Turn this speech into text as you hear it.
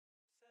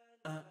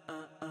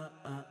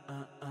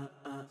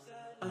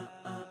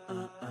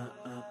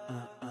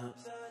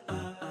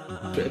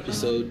separate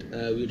episode.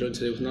 We're joined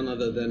today with none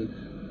other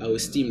than our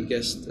esteemed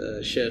guest,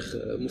 Sheikh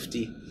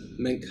Mufti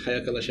Menk.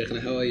 Hayakallah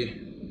Sheikhna, how are you?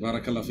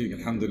 Barakallah feek,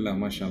 alhamdulillah,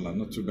 mashallah,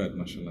 not too bad,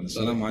 mashallah.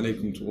 Assalamu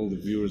alaikum to all the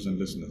viewers and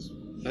listeners.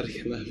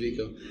 Barakallah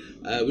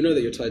feekum. We know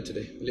that you're tired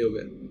today, a little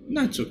bit.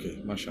 No, it's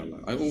okay, mashallah.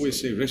 I always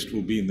say rest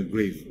will be in the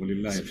grave.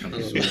 Walillahi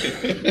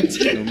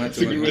alhamdulillah. No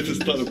matter what happens. To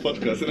start a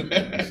podcast.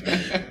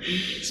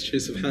 It's true,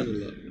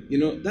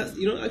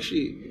 subhanallah.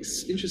 Actually,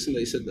 it's interesting that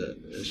you said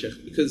that,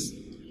 Sheikh, because,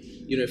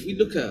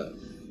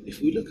 if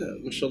we look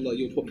at, mashallah,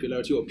 your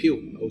popularity, your appeal,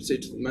 I would say,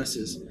 to the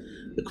masses,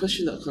 the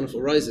question that kind of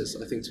arises,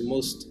 I think, to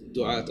most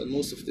du'at and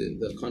most of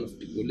the kind of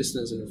people,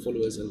 listeners and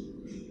followers, and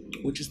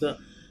which is that,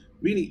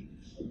 really,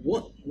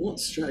 what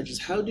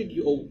strategies, how did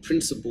your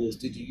principles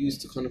did you use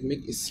to kind of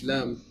make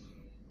Islam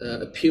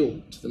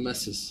appeal to the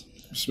masses?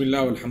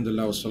 Bismillah,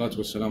 alhamdulillah, wa salatu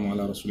wa salamu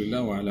ala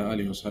rasulillah wa ala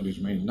alihi wa sahbihi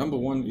ajma'in. Number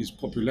one is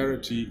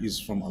popularity is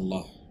from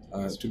Allah.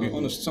 To be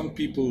honest, some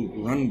people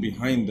run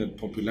behind that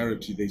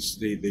popularity.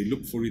 They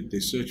look for it, they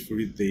search for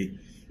it,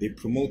 they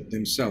promote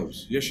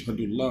themselves.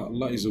 Yashhadullah,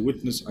 Allah is a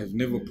witness, I've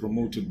never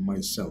promoted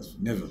myself,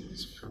 never.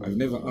 I've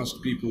never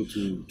asked people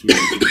to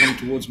come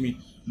towards me,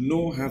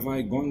 nor have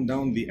I gone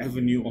down the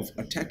avenue of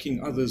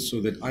attacking others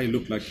so that I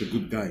look like a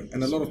good guy.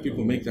 And a lot of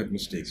people make that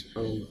mistake.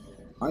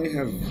 I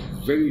have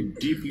very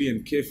deeply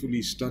and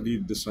carefully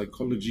studied the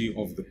psychology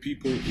of the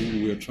people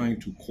who we are trying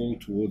to call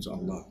towards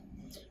Allah.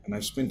 And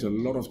I've spent a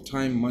lot of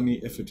time,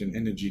 money, effort and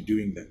energy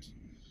doing that.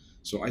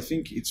 So I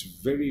think it's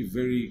very,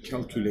 very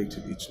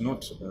calculated. It's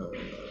not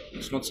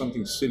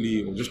something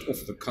silly or just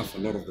off the cuff a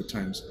lot of the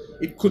times.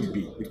 It could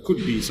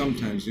be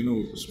sometimes,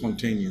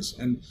 spontaneous.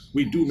 And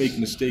we do make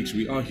mistakes.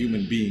 We are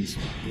human beings.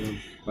 Yeah.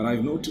 But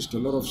I've noticed a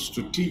lot of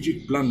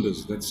strategic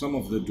blunders that some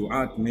of the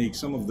du'at make,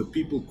 some of the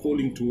people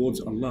calling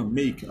towards Allah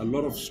make, a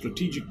lot of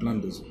strategic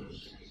blunders.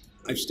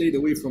 I've stayed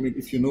away from it.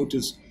 If you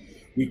notice,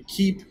 we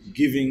keep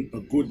giving a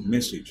good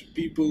message.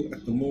 People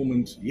at the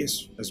moment,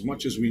 yes, as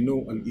much as we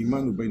know,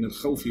 al-imanu bayn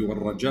al-khawfi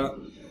wal-raja,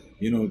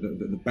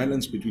 the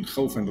balance between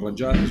khawf and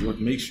raja is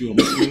what makes you a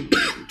Muslim,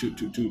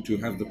 to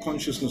have the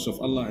consciousness of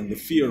Allah and the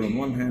fear on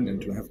one hand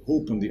and to have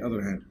hope on the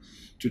other hand.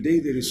 Today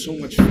there is so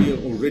much fear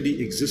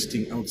already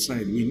existing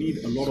outside. We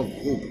need a lot of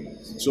hope.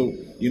 So,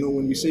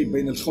 when we say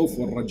bayn al-khawf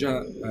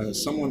wal-raja,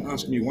 someone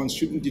asked me once,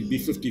 shouldn't it be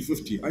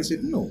 50-50? I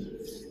said, no.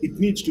 It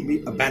needs to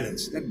be a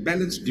balance. That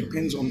balance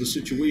depends on the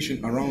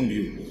situation around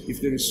you. If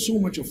there is so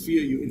much of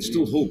fear, you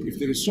instill hope. If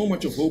there is so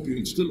much of hope, you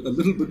instill a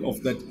little bit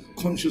of that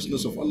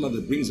consciousness of Allah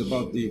that brings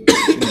about the...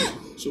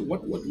 So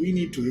what we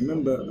need to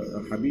remember,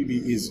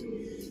 Habibi, is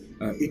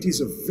it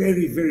is a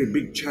very, very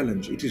big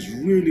challenge. It is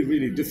really,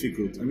 really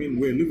difficult. I mean,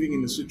 we're living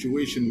in a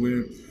situation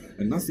where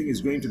nothing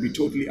is going to be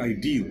totally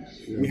ideal.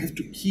 We have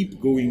to keep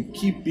going,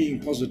 keep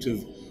being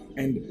positive,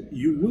 and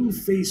you will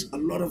face a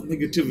lot of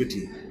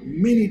negativity.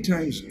 Many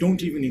times,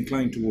 don't even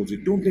incline towards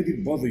it. Don't let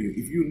it bother you.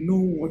 If you know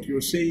what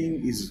you're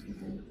saying is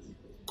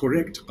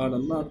correct, qala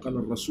Allah,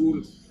 qala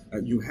Rasul,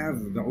 you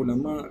have the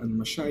ulama and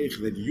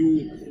mashayikh that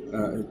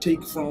you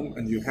take from,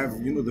 and you have,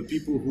 the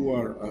people who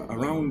are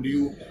around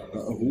you,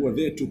 who are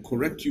there to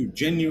correct you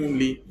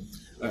genuinely.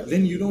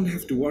 Then you don't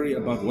have to worry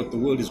about what the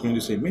world is going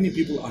to say. Many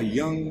people are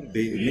young,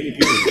 many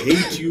people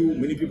hate you,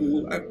 many people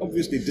will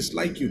obviously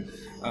dislike you.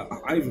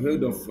 I've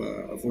heard of,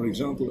 for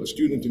example, a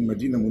student in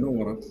Medina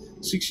Munawwara.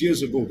 6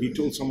 years ago, he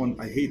told someone,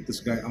 I hate this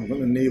guy, I'm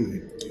going to nail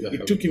him.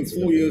 It took him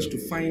 4 years to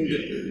find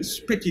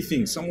petty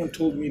things. Someone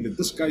told me that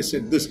this guy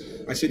said this.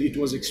 I said it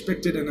was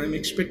expected, and I'm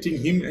expecting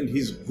him and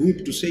his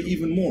group to say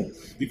even more,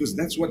 because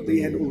that's what they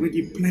had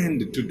already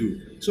planned to do.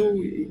 So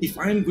if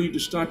I'm going to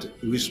start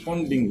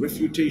responding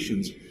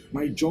refutations,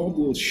 my job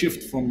will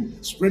shift from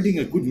spreading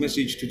a good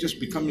message to just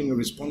becoming a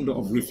responder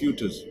of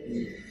refuters.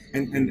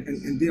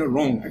 And they are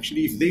wrong.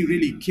 Actually, if they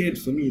really cared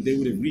for me, they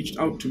would have reached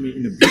out to me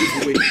in a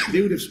beautiful way.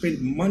 They would have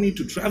spent money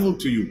to travel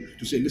to you,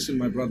 to say, listen,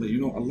 my brother,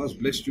 Allah's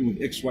blessed you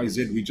with X, Y,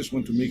 Z. We just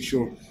want to make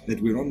sure that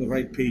we're on the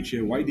right page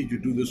here. Why did you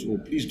do this? Or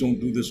please don't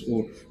do this.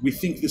 Or we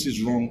think this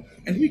is wrong.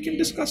 And we can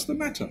discuss the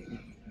matter.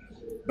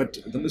 But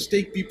the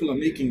mistake people are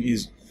making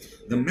is,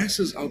 the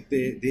masses out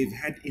there, they've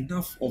had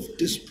enough of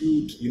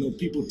dispute,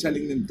 people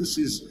telling them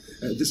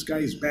this guy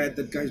is bad,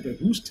 that guy is bad.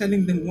 Who's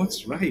telling them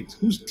what's right?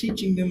 Who's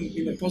teaching them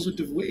in a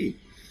positive way?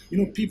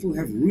 People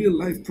have real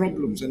life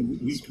problems,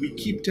 and we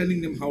keep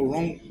telling them how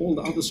wrong all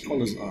the other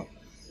scholars are.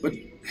 But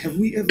have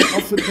we ever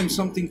offered them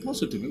something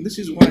positive? And this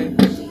is why,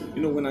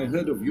 when I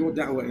heard of your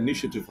da'wah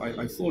initiative,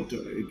 I thought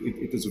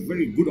it was a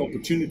very good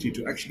opportunity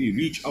to actually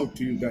reach out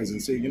to you guys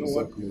and say,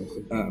 what,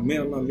 may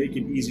Allah make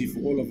it easy for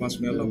all of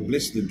us, may Allah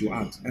bless the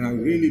du'at. And I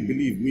really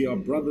believe we are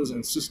brothers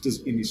and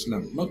sisters in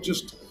Islam, not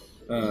just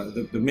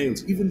the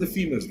males, even the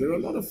females. There are a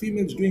lot of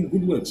females doing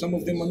good work. Some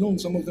of them are known,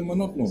 some of them are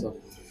not known.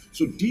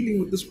 So dealing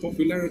with this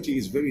popularity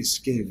is very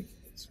scary.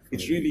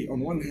 It's really, on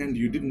one hand,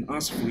 you didn't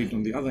ask for it.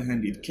 On the other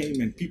hand, it came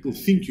and people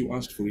think you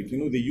asked for it.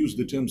 They use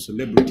the term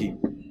celebrity.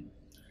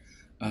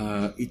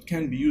 It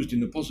can be used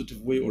in a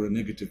positive way or a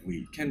negative way.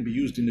 It can be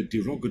used in a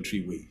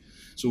derogatory way.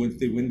 So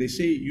when they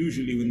say,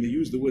 usually when they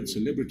use the word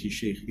celebrity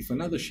sheikh, if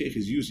another sheikh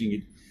is using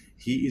it,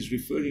 he is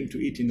referring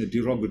to it in a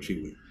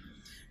derogatory way.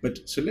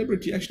 But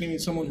celebrity actually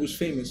means someone who's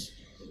famous.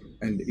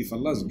 And if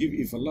Allah's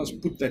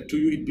put that to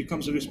you, it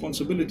becomes a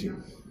responsibility.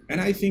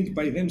 And I think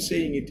by them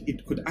saying it,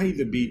 it could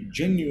either be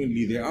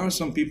genuinely, there are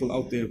some people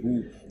out there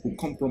who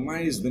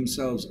compromise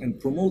themselves and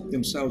promote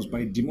themselves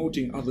by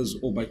demoting others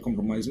or by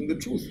compromising the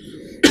truth.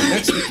 If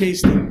that's the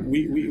case, then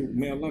we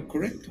may Allah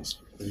correct us.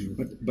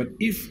 But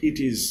if it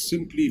is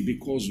simply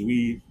because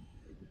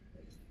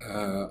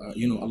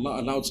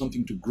Allah allowed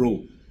something to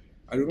grow.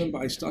 I remember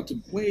I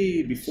started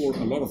way before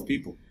a lot of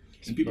people.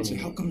 And people say,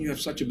 how come you have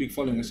such a big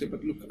following? I say,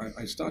 but look,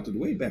 I started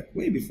way back,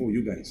 way before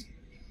you guys.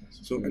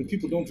 So, and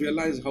people don't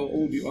realize how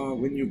old you are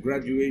when you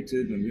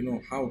graduated, and you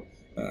know how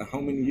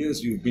many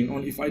years you've been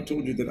on. If I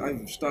told you that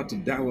I've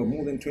started da'wah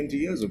more than 20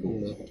 years ago,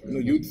 you know,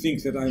 you'd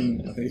think that I'm,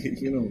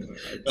 you know.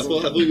 I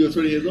thought you were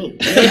 20 years old.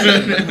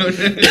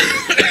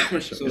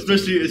 So,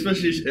 especially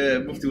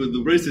Mufti, with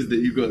the braces that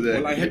you got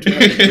there. Well, I had to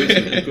have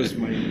the braces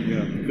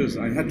because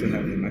I had to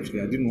have them.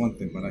 Actually, I didn't want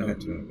them, but I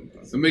had to have them.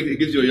 It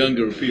gives you a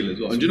younger appeal as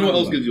well. And do you know what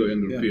else gives you a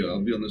younger appeal?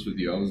 I'll be honest with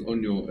you. I was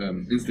on your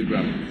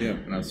Instagram,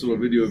 and I saw a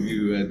video of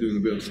you doing a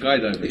bit of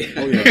skydiving.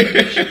 Oh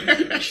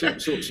yeah.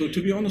 So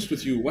to be honest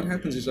with you, what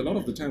happens is a lot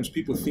of the times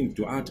people think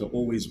du'at are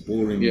always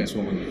boring and so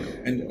on.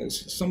 And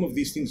some of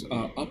these things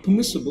are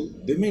permissible.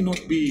 They may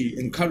not be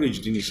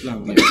encouraged in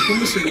Islam, but it's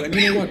permissible. And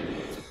you know what?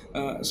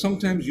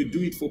 Sometimes you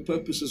do it for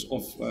purposes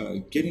of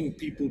getting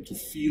people to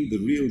feel the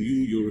real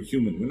you, you're a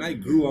human. When I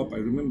grew up, I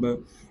remember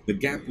the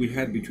gap we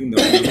had between the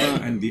ulama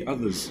and the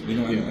others, you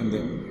know,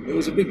 there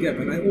was a big gap.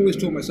 And I always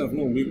told myself,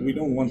 no, we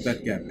don't want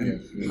that gap.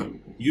 And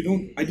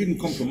I didn't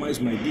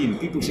compromise my deen.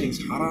 People say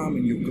it's haram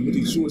and you're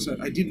committing suicide.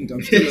 I didn't.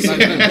 I'm still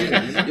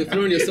alive. You're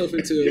throwing yourself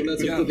into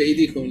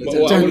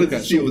But what I wanted to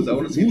see was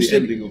the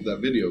ending of that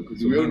video,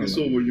 because we only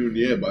saw when you were in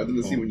the air, but I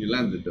didn't see when you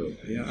landed though.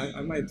 Yeah,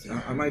 I might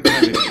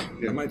have it.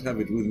 I might have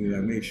it with me.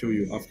 I may show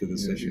you after the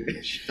session.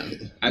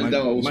 And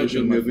that also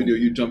showed me a video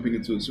of you jumping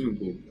into a swimming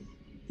pool.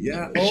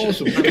 Yeah. Oh,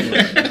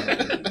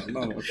 subhanAllah.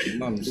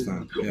 Allah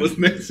understand. What's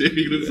next? If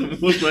you do some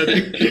horse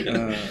riding,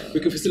 we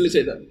can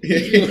facilitate that.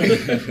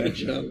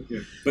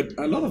 But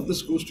a lot of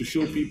this goes to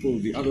show people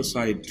the other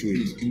side to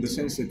it, in the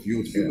sense that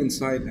your human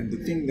side, and the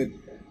thing that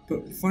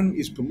fun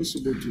is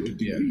permissible to a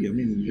degree. I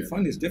mean,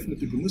 fun is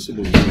definitely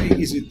permissible. Why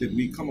is it that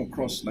we come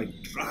across like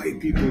dry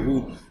people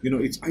who, you know,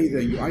 it's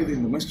you're either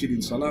in the masjid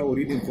in salah or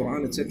reading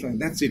Quran, etc., and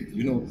that's it.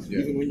 You know,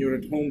 even when you're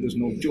at home, there's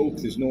no joke,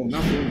 there's no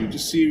nothing. You're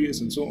just serious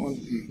and so on.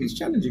 It's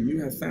challenging.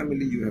 You have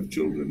family, you have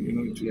children, you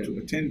know, to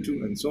attend to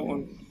and so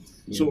on.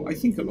 So I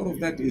think a lot of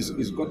that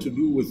is got to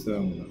do with.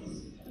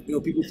 You know,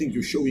 people think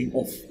you're showing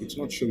off. It's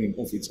not showing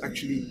off. It's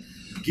actually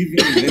giving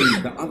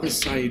them the other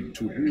side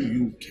to who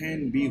you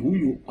can be, who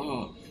you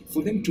are,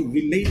 for them to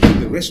relate to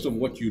the rest of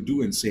what you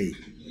do and say.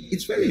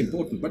 It's very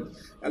important. But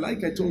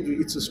like I told you,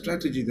 it's a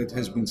strategy that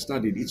has been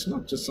studied. It's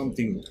not just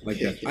something like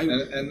that.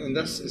 And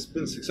it's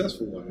been a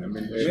successful one. I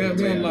mean,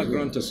 may Allah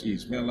grant us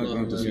ease. May Allah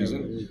grant us ease.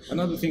 And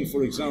another thing,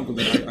 for example,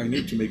 that I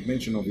need to make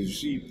mention of is,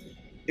 you see,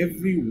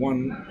 every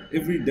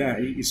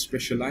da'i is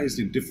specialized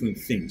in different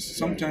things.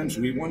 Sometimes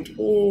we want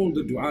all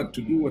the du'at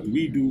to do what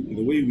we do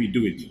the way we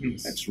do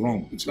it. That's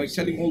wrong. It's like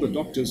telling all the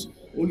doctors,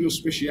 all your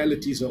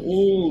specialities are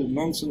all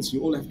nonsense,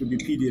 you all have to be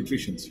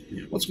pediatricians.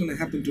 What's going to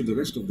happen to the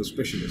rest of the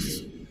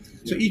specialists?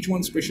 So each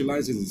one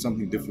specializes in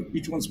something different.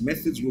 Each one's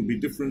methods will be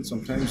different.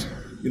 Sometimes,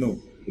 you know,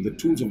 the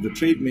tools of the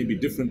trade may be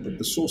different, but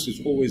the source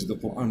is always the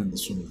Quran and the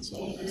Sunnah.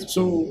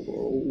 So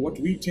what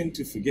we tend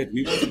to forget,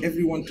 we want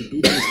everyone to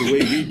do things the way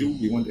we do.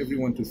 We want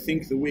everyone to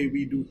think the way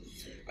we do.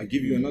 I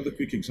give you another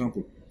quick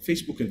example.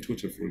 Facebook and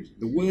Twitter, for example.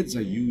 The words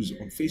I use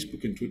on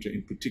Facebook and Twitter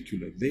in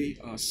particular, they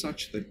are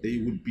such that they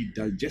would be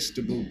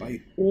digestible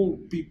by all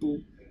people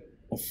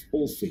of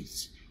all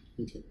faiths.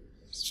 Okay.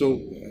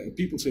 So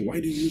people say, why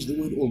do you use the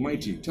word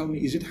Almighty? Tell me,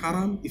 is it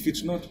haram? If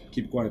it's not,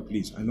 keep quiet,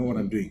 please. I know what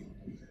I'm doing.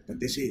 But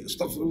they say,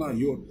 Astaghfirullah,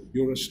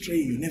 you're astray.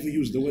 You never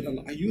use the word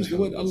Allah. I use the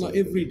word Allah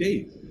every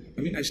day.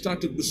 I mean, I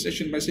started this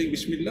session by saying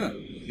Bismillah,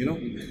 you know.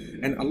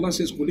 And Allah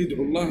says, قُلِ ادْعُوا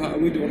اللَّهَ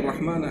أَوِ ادْعُوا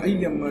الرَّحْمَنَ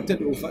أَيَّمَّا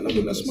تَدْعُوا فَلَهُ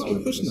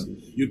الْأَسْمَاءُ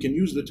الْحُسْنَى. You can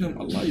use the term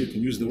Allah, you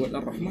can use the word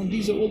Ar-Rahman.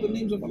 These are all the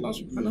names of Allah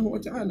subhanahu wa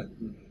ta'ala.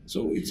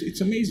 So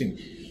it's amazing.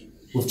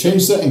 We've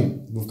changed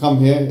setting. We've come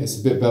here. It's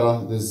a bit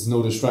better. There's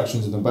no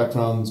distractions in the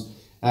background.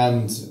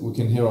 And we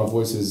can hear our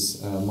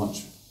voices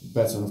much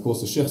better. And of course,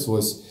 the Sheikh's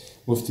voice,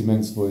 Mufti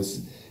Menk's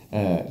voice,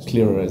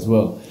 clearer as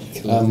well.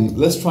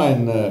 Let's try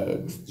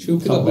and should we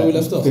pick up where we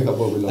left off?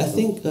 I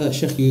think,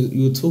 Sheikh,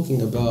 you were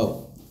talking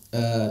about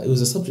it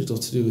was a subject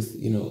to do with,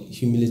 you know,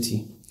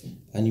 humility,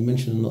 and you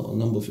mentioned a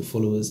number of your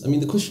followers. I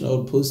mean, the question I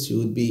would pose to you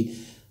would be,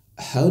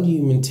 how do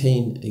you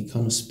maintain a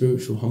kind of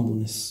spiritual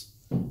humbleness?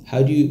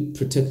 How do you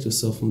protect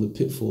yourself from the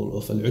pitfall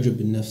of al-ujub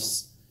bin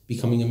nafs,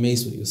 becoming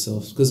amazed with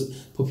yourself? Because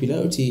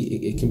popularity,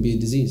 it can be a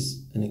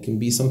disease, and it can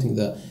be something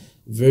that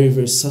very,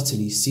 very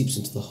subtly seeps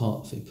into the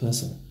heart of a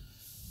person.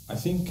 I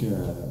think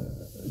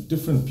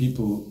different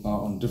people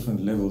are on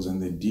different levels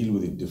and they deal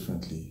with it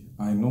differently.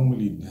 I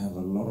normally have a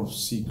lot of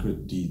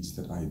secret deeds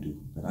that I do,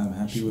 that I'm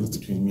happy with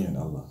between me and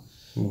Allah.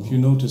 If you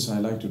notice, I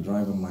like to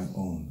drive on my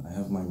own. I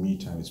have my me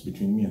time. It's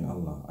between me and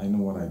Allah. I know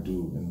what I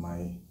do in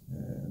my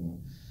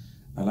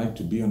I like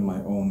to be on my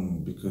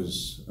own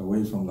because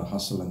away from the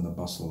hustle and the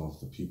bustle of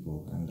the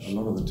people. And a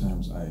lot of the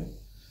times I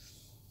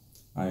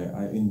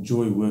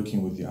enjoy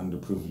working with the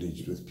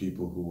underprivileged, with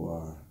people who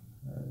are,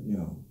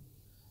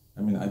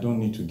 I mean, I don't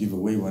need to give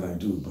away what I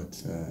do,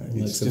 but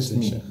it's just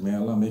me. May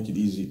Allah make it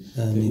easy.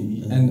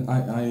 And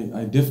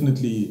I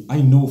definitely,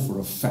 I know for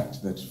a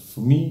fact that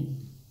for me,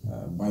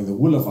 by the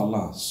will of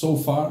Allah, so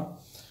far,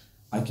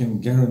 I can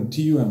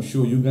guarantee you, I'm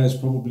sure you guys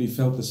probably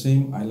felt the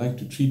same. I like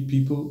to treat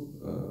people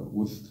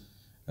with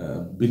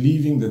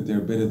believing that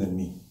they're better than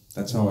me.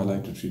 That's how I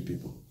like to treat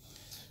people.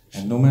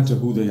 And no matter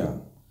who they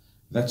are.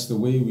 That's the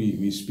way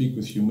we speak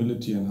with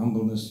humility and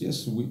humbleness.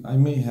 Yes, I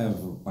may have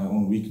my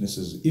own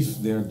weaknesses.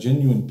 If there are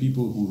genuine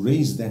people who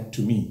raise that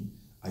to me,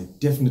 I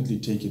definitely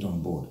take it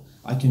on board.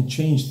 I can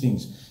change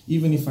things.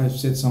 Even if I've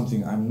said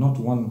something, I'm not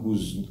one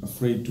who's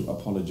afraid to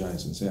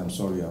apologize and say, I'm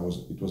sorry,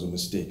 it was a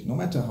mistake, no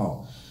matter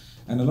how.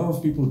 And a lot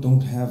of people don't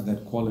have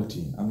that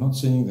quality. I'm not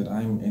saying that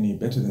I'm any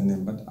better than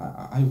them, but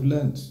I've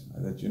learned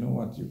that, you know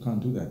what, you can't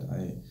do that.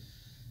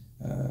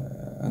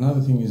 Another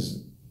thing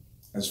is,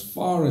 as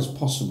far as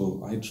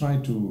possible, I try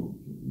to,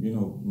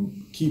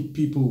 keep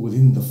people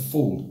within the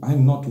fold.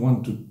 I'm not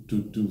one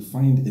to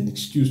find an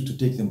excuse to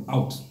take them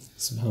out.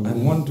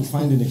 I'm one to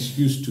find an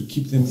excuse to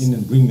keep them in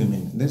and bring them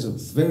in. And there's a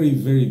very,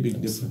 very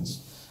big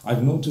difference.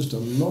 I've noticed a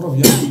lot of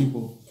young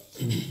people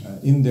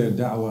in their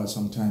da'wah,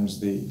 sometimes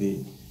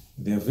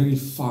they're very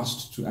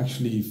fast to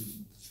actually,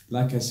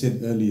 like I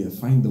said earlier,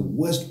 find the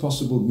worst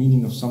possible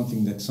meaning of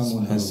something that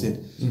someone has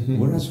said.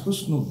 Whereas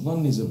husnul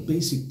dhann is a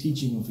basic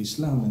teaching of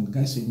Islam, and the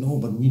guys say, no,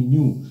 but we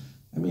knew.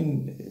 I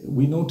mean,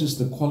 we notice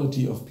the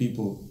quality of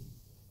people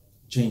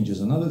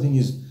changes. Another thing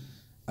is,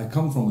 I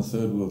come from a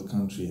third world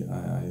country.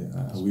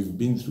 We've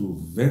been through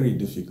very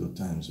difficult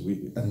times.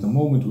 At the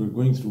moment, we're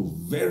going through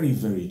very,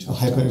 very tough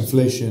times.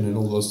 Hyperinflation and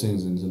all those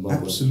things in Zimbabwe.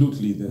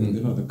 Absolutely.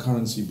 The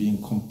currency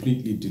being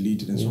completely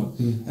deleted and so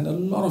on. And a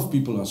lot of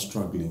people are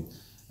struggling.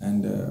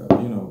 And,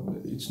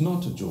 it's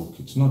not a joke.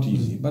 It's not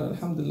easy. But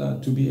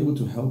alhamdulillah, to be able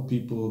to help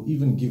people,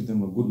 even give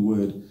them a good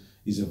word,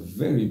 is a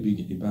very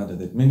big ibadah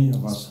that many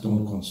of us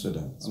don't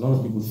consider. A lot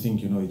of people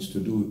think, it's to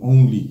do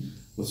only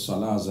with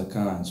salah,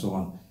 zakah, and so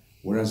on.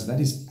 Whereas that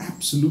is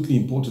absolutely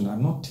important.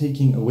 I'm not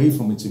taking away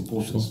from its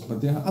importance,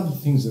 but there are other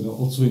things that are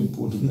also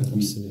important that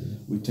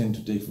we tend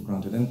to take for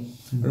granted. And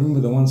I remember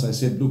the ones I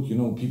said, look,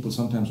 people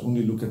sometimes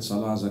only look at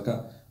salah,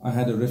 zakah. I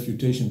had a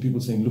refutation,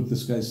 people saying, look,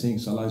 this guy is saying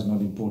salah is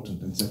not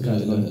important and zakah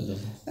is not important.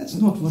 That's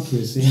not what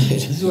we're saying.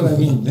 This is what I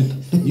mean.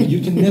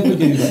 You can never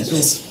get it right.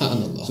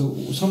 So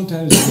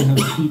sometimes you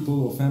have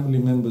people or family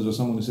members or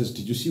someone who says,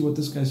 did you see what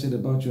this guy said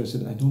about you? I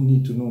said, I don't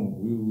need to know.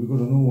 We've got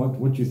to know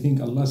what you think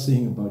Allah is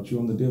saying about you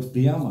on the day of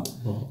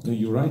Qiyamah.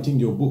 You're writing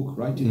your book,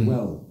 write it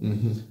well.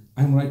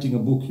 I'm writing a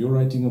book, you're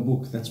writing a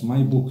book. That's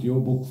my book, your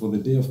book. For the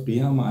day of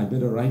Qiyamah, I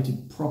better write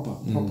it proper,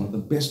 the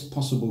best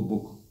possible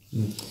book.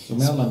 So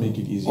may Allah make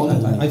it easy.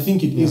 I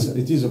think it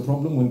is a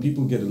problem when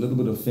people get a little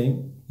bit of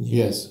fame.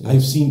 Yes.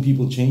 I've seen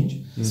people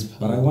change,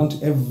 but I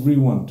want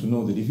everyone to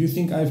know that if you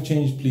think I've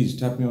changed, please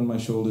tap me on my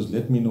shoulders,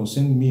 let me know,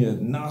 send me a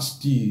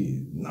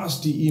nasty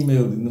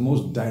email in the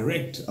most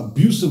direct,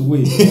 abusive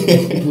way.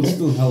 It will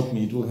still help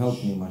me. It will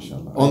help me,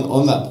 mashallah.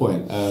 On that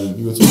point,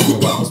 you were talking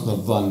about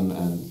husnul dhann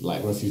and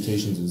like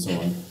refutations and so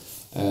on.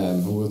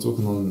 And we were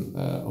talking on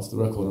off the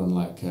record on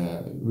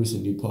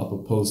recently put up a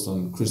post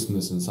on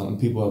Christmas and something.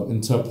 People have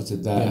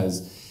interpreted that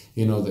as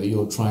that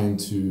you're trying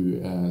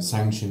to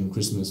sanction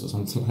Christmas or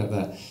something like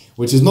that,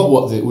 which is not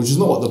what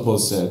the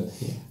post said.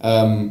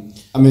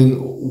 I mean,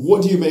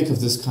 what do you make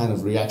of this kind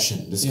of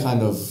reaction? This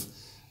kind of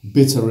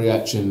bitter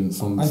reaction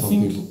from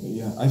people?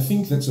 Yeah, I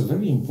think that's a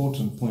very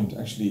important point.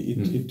 Actually,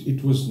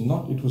 it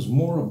was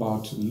more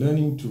about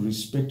learning to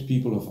respect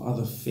people of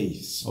other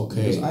faiths. Okay.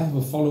 Because I have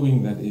a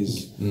following that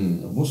is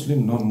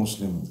Muslim,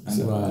 non-Muslim,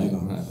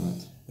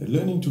 and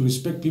learning to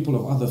respect people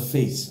of other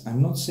faiths.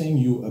 I'm not saying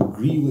you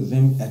agree with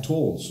them at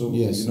all. So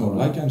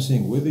like I'm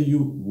saying, whether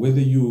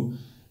you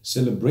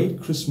celebrate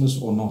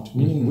Christmas or not,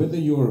 meaning whether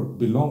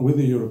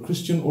you're a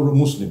Christian or a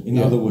Muslim, in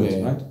other words,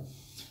 right?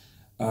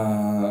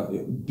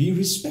 Be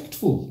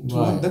respectful.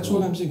 That's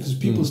what I'm saying, because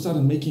people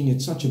started making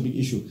it such a big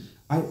issue.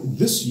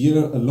 This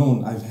year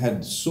alone, I've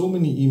had so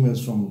many emails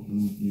from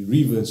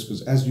reverts,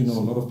 because as you know,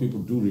 a lot of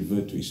people do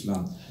revert to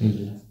Islam.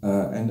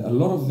 And a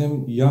lot of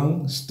them,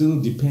 young, still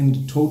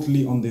depend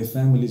totally on their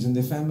families, and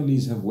their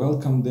families have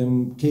welcomed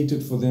them,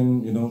 catered for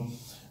them,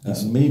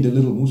 made a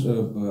little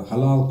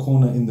halal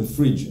corner in the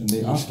fridge, and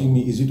they're asking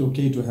me, is it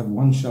okay to have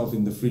one shelf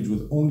in the fridge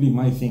with only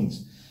my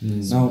things?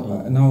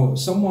 Now,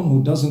 someone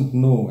who doesn't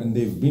know and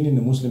they've been in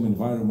a Muslim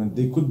environment,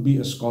 they could be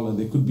a scholar,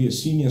 they could be a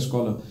senior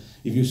scholar.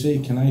 If you say,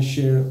 can I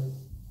share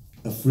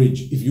a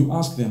fridge? If you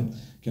ask them,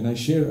 can I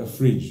share a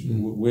fridge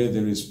where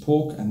there is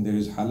pork and there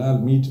is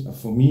halal meat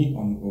for me,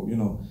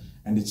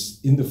 and it's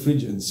in the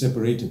fridge and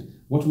separated,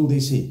 what will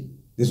they say?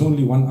 There's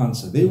only one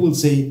answer. They will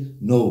say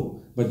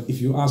no. But if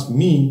you ask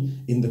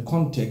me in the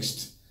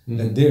context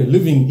that they're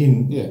living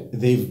in, Yeah.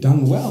 they've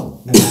done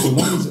well. And so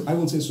long as, I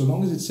will say, so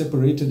long as it's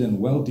separated and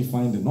well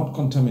defined and not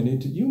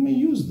contaminated, you may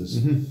use this.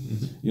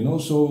 You know,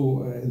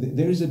 so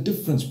there is a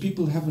difference.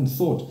 People haven't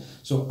thought.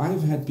 So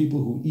I've had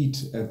people who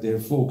eat at their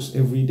folks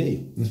every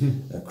day.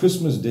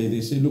 Christmas Day,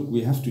 they say, look,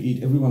 we have to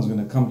eat. Everyone's going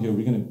to come here.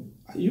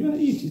 You're going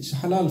to eat. It's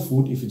halal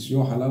food. If it's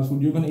your halal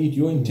food, you're going to eat.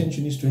 Your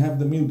intention is to have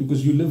the meal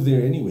because you live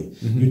there anyway.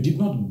 You did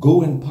not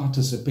go and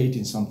participate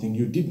in something.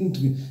 You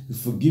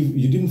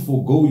didn't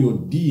forego your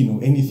deen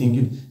or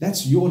anything.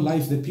 That's your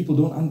life that people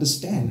don't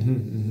understand.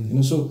 You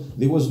know, so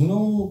there was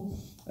no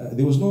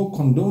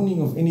condoning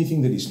of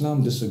anything that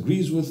Islam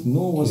disagrees with,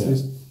 nor was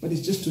this. But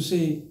it's just to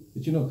say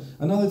that, you know,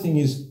 another thing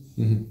is,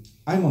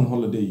 I'm on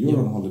holiday, you're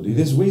on holiday.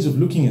 There's ways of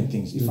looking at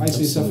things. If I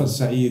say Safar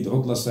Sa'id,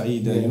 Utla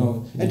Sa'id, you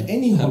know, at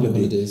any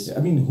holiday, I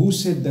mean, who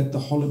said that the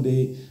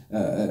holiday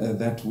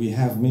that we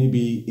have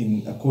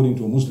maybe according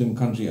to a Muslim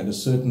country at a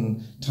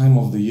certain time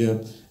of the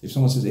year, if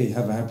someone says, hey,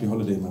 have a happy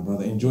holiday, my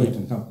brother, enjoy it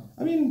and come.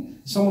 I mean,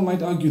 someone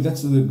might argue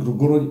that's the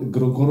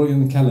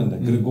Gregorian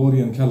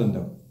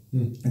calendar,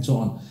 and so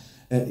on.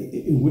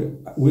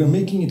 We're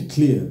making it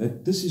clear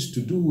that this is to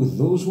do with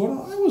those who are,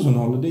 I was on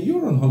holiday,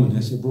 you're on holiday.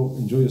 I say, bro,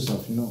 enjoy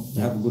yourself, you know,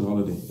 have a good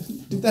holiday.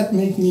 Did that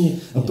make me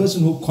a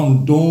person who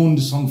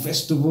condoned some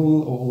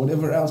festival or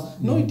whatever else?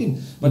 No, it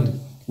didn't. But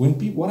when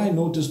what I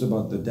noticed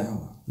about the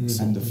da'wah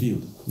and the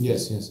field,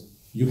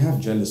 you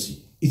have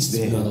jealousy. It's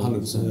there.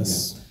 100%.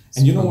 Yes.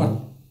 And you know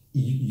what?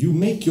 You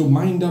make your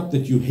mind up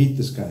that you hate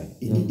this guy.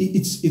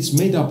 It's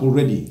made up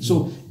already.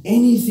 So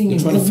anything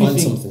and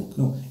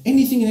everything,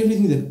 anything and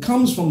everything that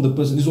comes from the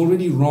person is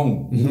already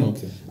wrong. You know?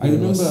 I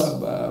remember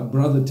a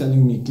brother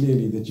telling me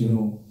clearly that, you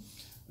know,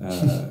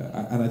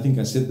 and I think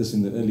I said this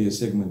in the earlier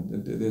segment,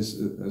 that there's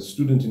a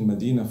student in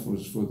Medina for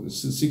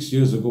 6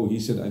 years ago. He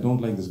said, I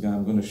don't like this guy.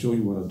 I'm going to show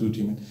you what I'll do to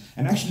him.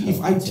 And actually,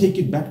 if I take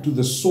it back to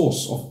the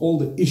source of all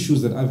the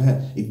issues that I've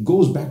had, it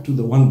goes back to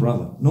the one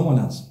brother, no one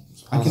else.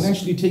 I can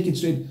actually take it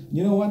straight.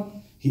 You know what?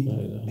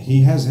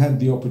 He has had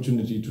the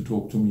opportunity to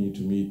talk to me,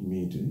 to meet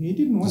me. He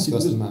didn't want to.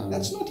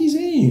 That's not his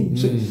aim.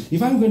 So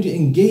if I'm going to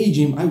engage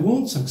him, I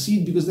won't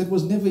succeed because that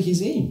was never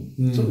his aim.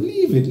 So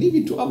leave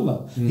it to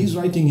Allah. He's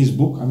writing his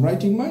book. I'm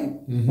writing mine.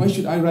 Why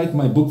should I write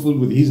my book filled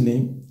with his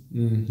name?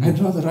 I'd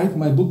rather write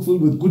my book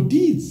filled with good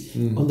deeds.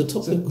 On the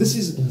topic, so this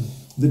is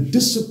the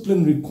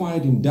discipline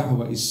required in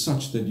da'wah is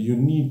such that you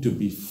need to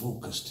be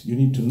focused. You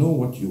need to know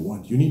what you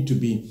want. You need to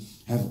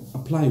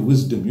apply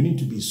wisdom. You need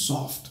to be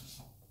soft.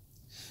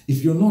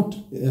 If you're not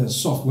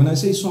soft, when I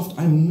say soft,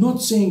 I'm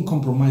not saying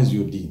compromise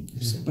your deen,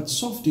 but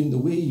soft in the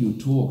way you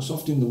talk,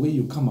 soft in the way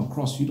you come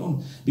across. You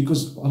don't,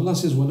 because Allah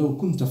says, وَلَوْ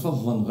كُنْتَ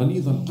فَضًّا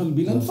غَلِيظَ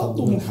الْقَلْبِ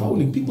لَانْفَضُّوا مِنْ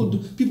حَوْلِكَ.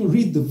 People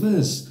read the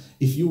verse.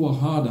 If you were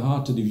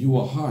hard-hearted, if you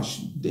were harsh,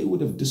 they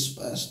would have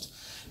dispersed.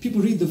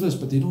 People read the verse,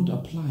 but they don't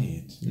apply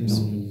it. You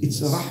know?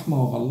 It's a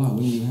rahmah of Allah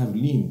when you have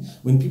lean.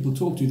 When people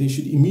talk to you, they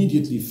should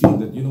immediately feel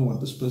that, you know what,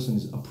 this person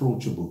is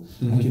approachable.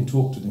 I can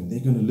talk to them. They're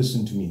going to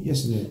listen to me.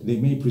 Yes, they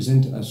may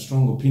present a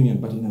strong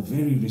opinion, but in a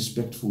very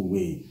respectful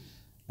way.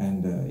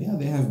 And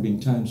there have been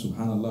times,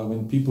 subhanAllah,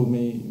 when people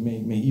may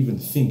even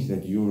think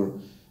that you're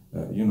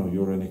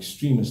an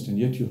extremist, and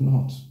yet you're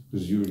not.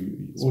 Because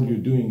all you're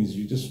doing is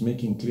you're just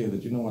making clear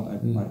that, you know what,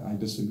 I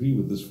disagree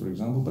with this, for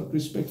example, but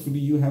respectfully,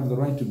 you have the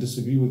right to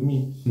disagree with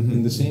me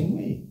in the same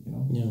way. You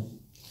know? Yeah.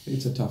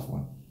 It's a tough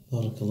one.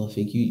 Barakallah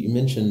feek. You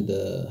mentioned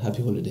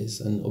happy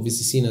holidays, and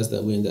obviously seeing as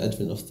that we're in the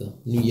advent of the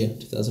new year,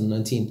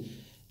 2019,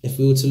 if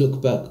we were to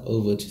look back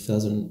over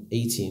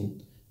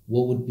 2018,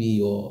 what would be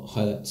your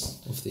highlights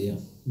of the year?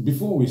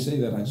 Before we say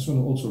that, I just want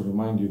to also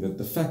remind you that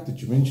the fact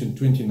that you mentioned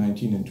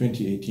 2019 and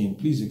 2018,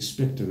 please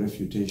expect a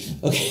refutation.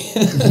 Okay.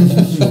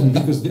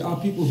 Because there are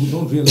people who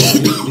don't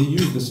realize they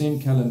use the same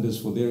calendars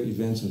for their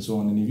events and so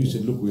on. And if you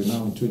said, look, we're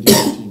now in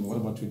 2018, what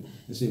about 20?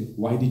 They say,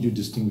 why did you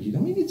distinguish it? I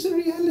mean, it's a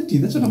reality.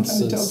 That's what I'm trying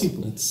to tell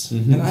people.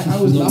 And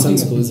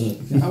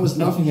I was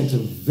laughing at a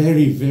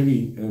very,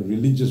 very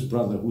religious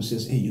brother who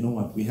says, hey, you know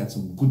what? We had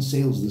some good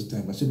sales this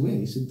time. I said, where?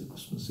 He said, the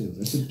Christmas sales.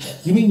 I said,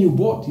 you mean you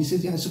bought? He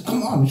said, yeah. I said,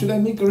 come on, should I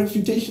make a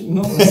refutation?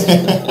 No. But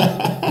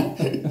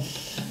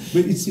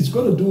it's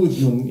got to do with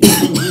your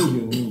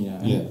niyyah.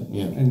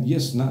 And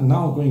yes,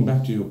 now going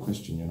back to your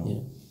question,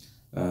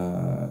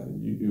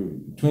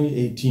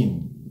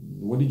 2018.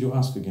 What did you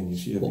ask again?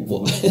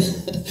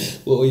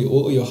 What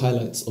were your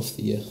highlights of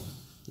the year?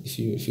 If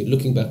you're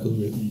looking back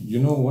over it, you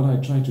know what I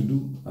try to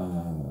do.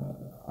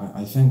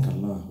 I thank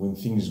Allah when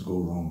things go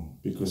wrong,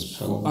 because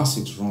for us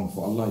it's wrong,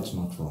 for Allah it's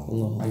not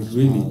wrong. I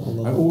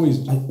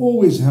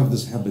always have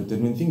this habit that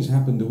when things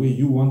happen the way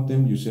you want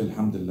them, you say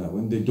Alhamdulillah.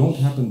 When they don't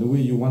happen the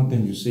way you want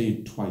them, you say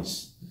it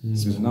twice.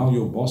 Because now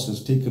your boss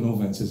has taken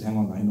over and says, hang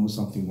on, I know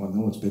something. Well,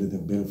 no, it's better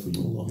for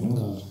you.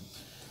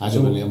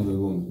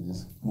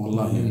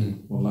 Wallahi,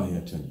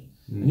 I tell you.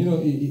 And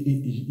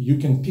you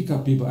can pick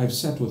up people. I've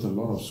sat with a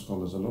lot of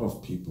scholars, a lot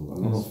of people, a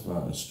lot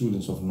of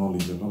students of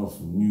knowledge, a lot of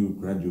new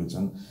graduates,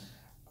 and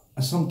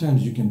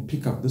sometimes you can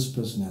pick up, this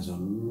person has a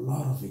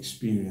lot of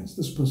experience,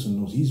 this person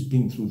knows, he's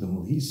been through the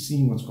mill, he's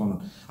seen what's going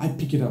on. I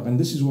pick it up, and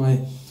this is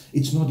why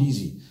it's not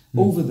easy.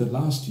 Over the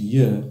last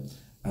year,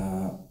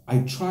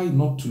 I try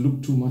not to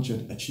look too much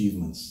at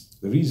achievements.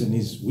 The reason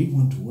is we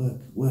want to work.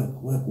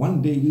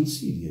 One day we'll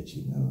see the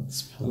achievement.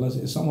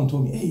 Someone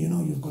told me, hey,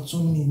 you've got so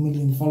many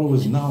million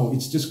followers now.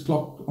 It's just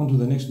clocked onto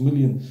the next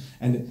million.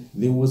 And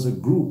there was a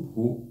group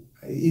who,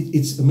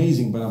 it's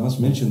amazing, but I must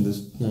mention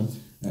this.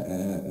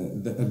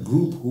 A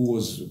group who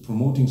was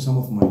promoting some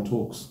of my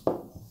talks,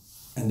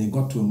 and they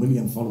got to 1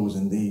 million followers,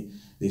 and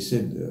they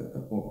said,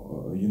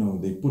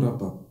 they put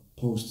up a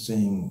post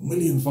saying 1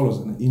 million followers,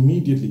 and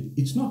immediately,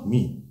 it's not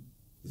me.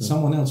 It's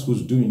someone else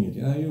who's doing it.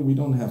 We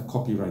don't have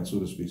copyright, so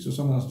to speak. So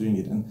someone else doing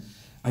it. And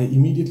I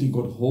immediately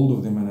got hold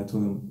of them and I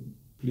told them,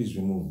 please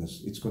remove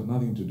this. It's got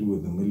nothing to do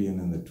with the 1 million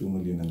and the 2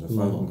 million and the 5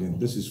 million.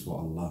 This is for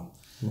Allah.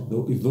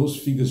 Though if those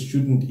figures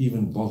shouldn't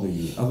even bother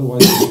you,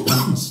 otherwise you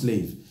become a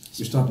slave.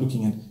 You start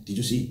looking at, did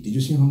you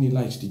see how many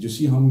likes? Did you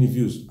see how many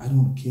views? I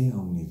don't care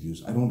how many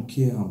views. I don't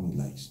care how many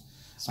likes.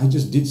 I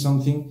just did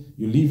something.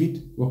 You leave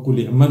it.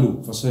 وَقُلِ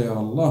اعْمَلُوا فَسَيَرَ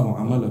اللَّهُ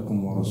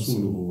عَمَلَكُمْ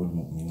وَرَسُولُهُ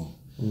وَالْمُؤْمِنُونَ.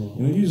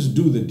 You just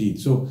do the deed.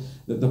 So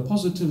the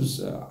positives,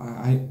 there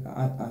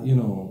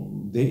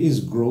is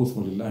growth,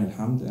 walillahi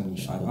alhamd, and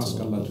I ask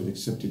Allah to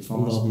accept it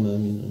from us.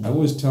 I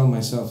always tell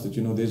myself that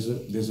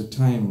there's a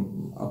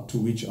time up to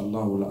which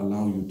Allah will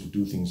allow you to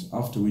do things,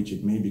 after which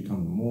it may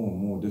become more and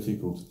more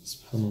difficult.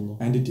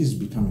 And it is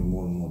becoming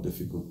more and more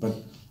difficult. But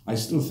I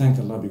still thank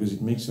Allah because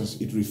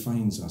it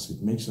refines us,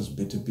 it makes us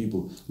better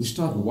people. We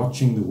start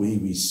watching the way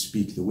we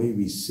speak, the way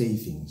we say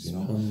things,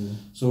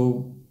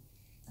 So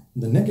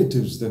the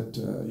negatives that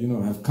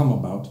have come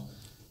about,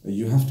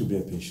 you have to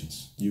bear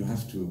patience. You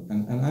have to,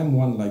 and I'm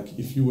one, like,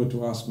 if you were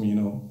to ask me,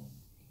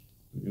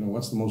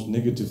 what's the most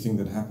negative thing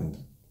that happened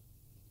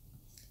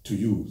to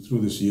you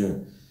through this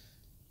year,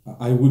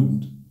 I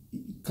would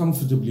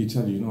comfortably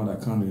tell you, I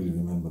can't really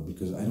remember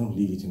because I don't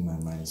leave it in my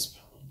mind.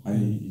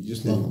 I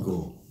just let it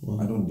go.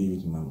 I don't leave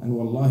it in my mind. And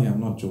wallahi, I'm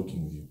not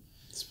joking with you.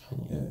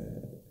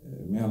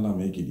 May Allah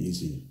make it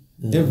easy.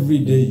 Every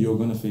day you're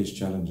going to face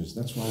challenges.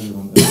 That's why we're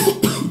on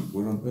earth.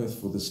 We're on earth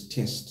for this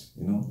test,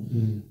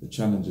 the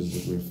challenges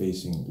that we're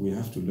facing. We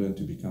have to learn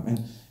to become.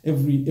 And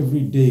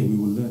every day we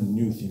will learn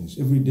new things.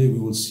 Every day we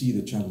will see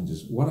the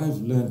challenges. What I've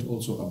learned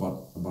also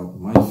about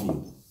my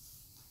field,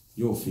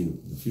 your field,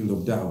 the field of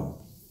da'wah,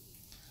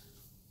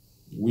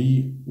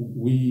 we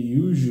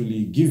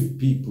usually give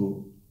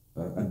people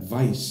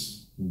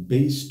advice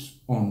based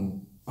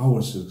on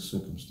our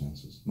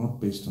circumstances, not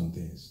based on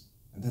theirs.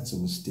 And that's a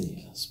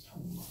mistake.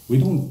 We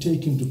don't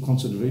take into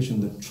consideration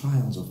the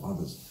trials of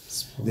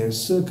others, their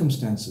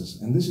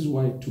circumstances. And this is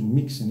why to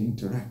mix and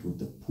interact with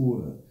the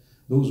poor,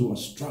 those who are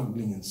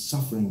struggling and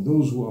suffering,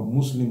 those who are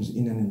Muslims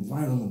in an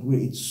environment where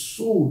it's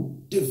so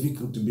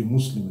difficult to be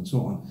Muslim and so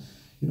on,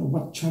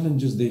 what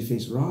challenges they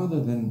face, rather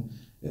than,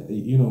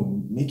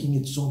 making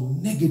it so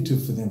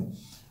negative for them.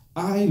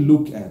 I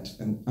look at,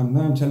 and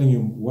now I'm telling you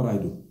what I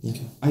do.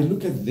 I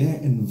look at their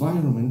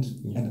environment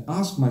and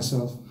ask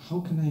myself,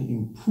 how can I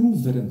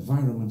improve that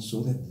environment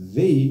so that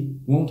they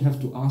won't have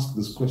to ask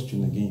this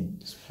question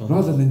again?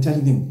 Rather than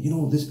telling them,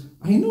 this,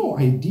 I know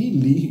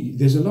ideally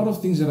there's a lot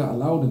of things that are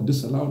allowed and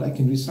disallowed. I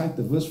can recite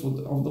the verse of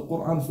the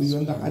Quran for you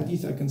and the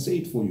hadith, I can say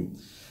it for you.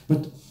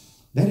 But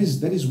that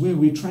is where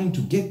we're trying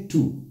to get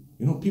to.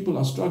 People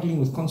are struggling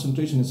with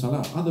concentration in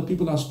salah. Other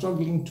people are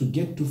struggling to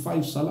get to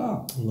 5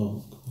 salah.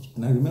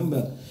 And I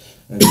remember,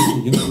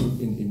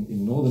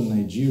 in northern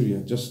Nigeria,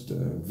 just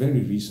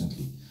very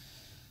recently,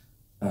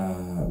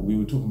 we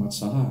were talking about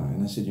salah,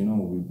 and I said,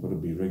 we've got to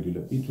be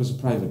regular. It was a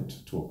private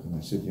talk, and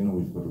I said,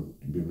 we've got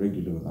to be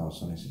regular with our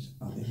salah. I said,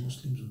 are there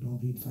Muslims who don't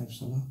read 5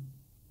 salah?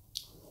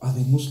 Are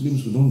there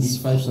Muslims who don't read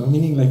 5 salah?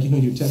 Meaning, like,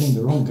 you're telling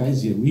the wrong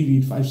guys here, we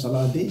read 5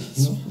 salah a day,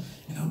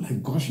 And I'm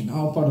like, gosh, in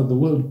our part of the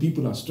world,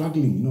 people are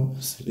struggling,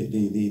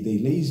 they're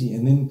lazy.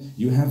 And then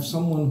you have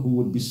someone who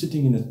would be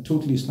sitting in a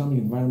totally Islamic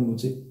environment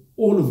would say,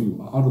 all of you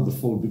are out of the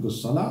fold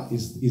because salah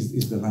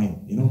is the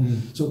line,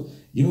 So,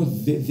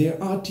 there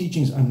are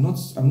teachings. I'm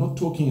not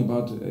talking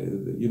about,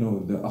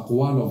 the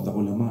aqwal of the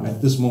ulama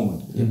at this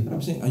moment. But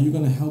I'm saying, are you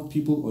going to help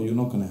people or you're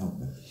not going to help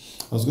them?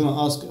 I was going to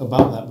ask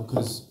about that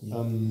because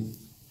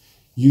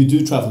you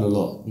do travel a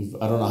lot.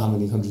 I don't know how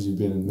many countries you've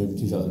been in, maybe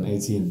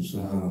 2018,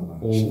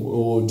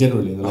 or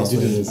generally in the last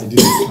 20 years. I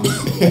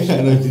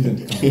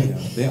didn't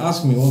count. They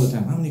ask me all the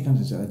time, how many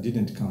countries? I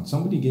didn't count.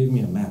 Somebody gave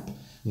me a map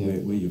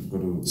where you've got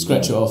to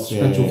scratch off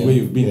where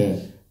you've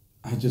been.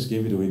 I just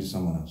gave it away to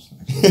someone else.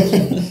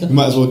 You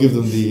might as well give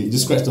them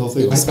just scratch the whole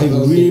thing. I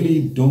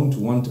really don't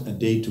want a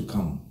day to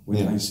come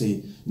when I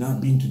say, now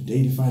I've been to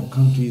 85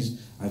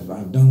 countries,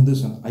 I've done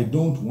this, and I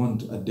don't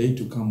want a day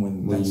to come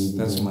when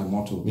that's my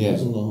motto.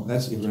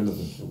 That's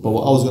irrelevant. But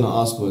what I was going to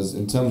ask was,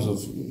 in terms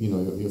of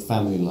your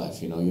family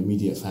life, your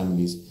immediate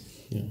families,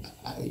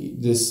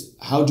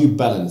 how do you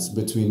balance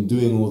between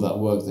doing all that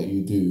work that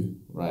you do,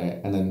 right,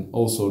 and then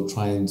also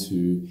trying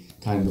to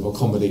kind of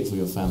accommodate for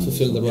your family,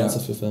 fulfill the rights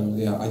of your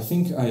family? I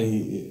think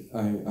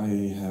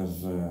I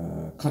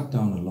have cut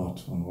down a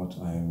lot on what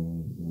I'm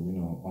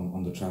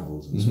on the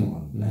travels and so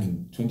on.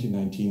 And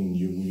 2019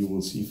 you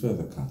will see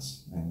further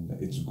cuts, and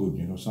it's good.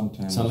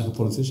 Sometimes sound like a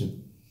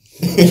politician.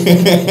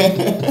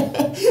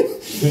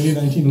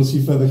 2019 will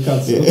see further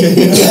cuts.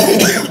 Okay.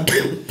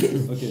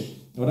 Okay.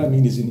 What I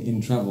mean is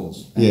in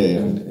travels,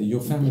 and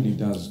your family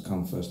does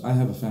come first. I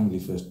have a family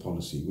first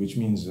policy, which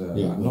means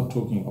I'm not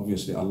talking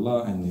obviously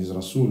Allah and His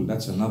Rasul.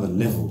 That's another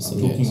level. I'm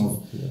talking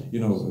of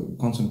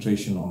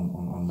concentration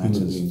on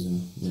matters.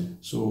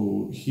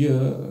 So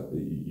here,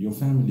 your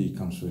family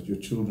comes first. Your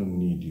children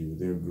need you.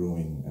 They're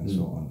growing and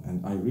so on.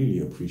 And I really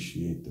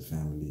appreciate the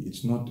family.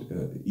 It's not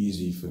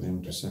easy for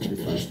them to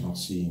sacrifice not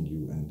seeing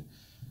you and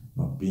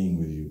not being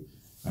with you.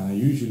 And I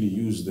usually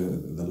use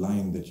the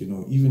line that,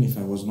 even if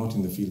I was not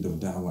in the field of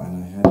da'wah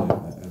and I had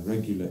a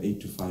regular 8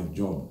 to 5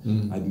 job,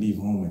 I'd leave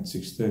home at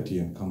 6:30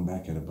 and come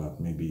back at about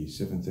maybe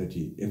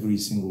 7:30 every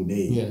single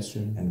day. Yeah,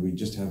 sure. And we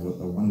just have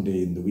a 1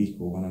 day in the week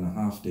or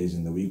 1.5 days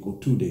in the week or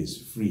 2 days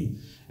free.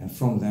 And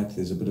from that,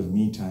 there's a bit of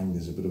me time,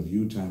 there's a bit of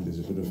you time, there's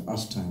a bit of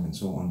us time and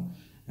so on.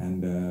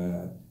 And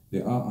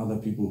there are other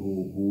people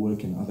who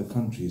work in other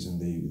countries and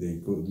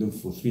they go live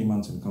for 3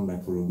 months and come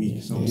back for a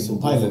week. Some people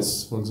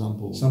pilots, for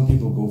example. Some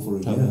people go for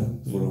a year,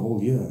 for a whole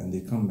year, and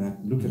they come back.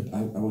 Look at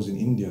I was in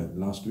India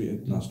last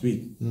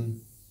week,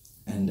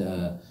 and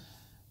a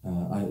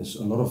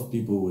lot of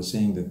people were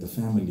saying that the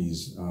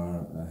families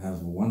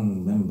have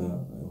one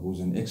member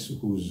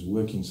who's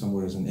working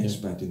somewhere as an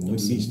expat in the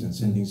Middle East and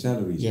sending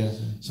salaries.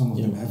 Some of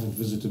them haven't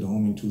visited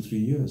home in 2-3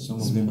 years.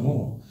 Some of them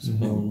more.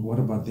 What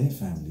about their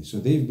family? So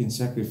they've been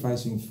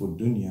sacrificing for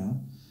dunya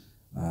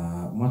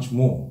much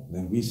more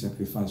than we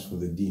sacrifice for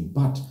the deen.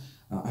 But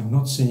I'm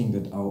not saying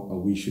that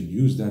we should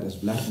use that as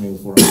blackmail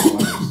for our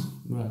wives.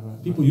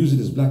 People use it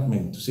as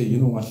blackmail to say, you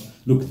know what,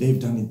 look, they've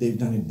done it,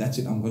 that's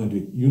it, I'm going to do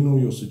it. You know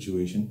your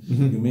situation.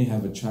 You may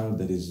have a child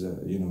that is,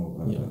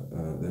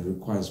 that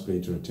requires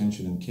greater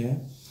attention and care.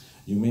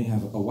 You may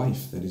have a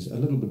wife that is a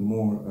little bit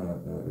more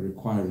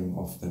requiring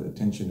of that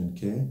attention and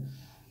care,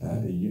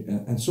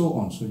 and so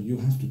on. So you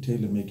have to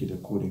tailor make it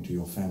according to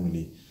your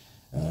family.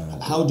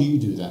 How do you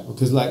do that?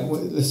 Because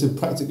let's say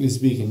practically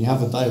speaking, you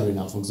have a diary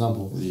now, for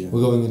example.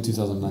 We're going in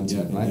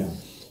 2019, right?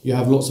 You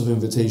have lots of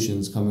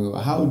invitations coming over.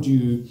 How do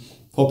you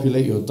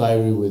populate your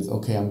diary with,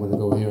 okay, I'm going to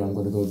go here, I'm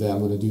going to go there, I'm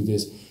going to do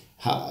this?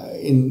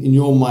 In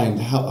your mind,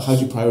 how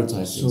do you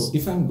prioritize this? So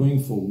if I'm going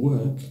for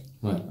work,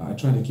 I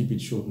try to keep it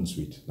short and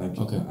sweet. Like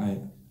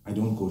I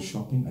don't go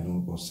shopping, I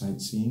don't go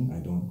sightseeing, I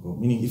don't go,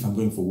 meaning if I'm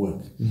going for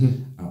work,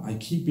 I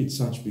keep it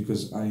such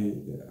because I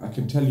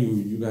can tell you,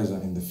 you guys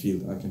are in the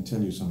field, I can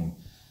tell you something.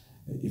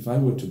 If I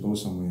were to go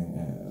somewhere,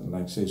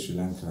 like say Sri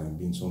Lanka, I've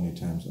been so many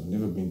times, I've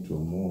never been to a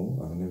mall,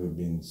 I've never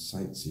been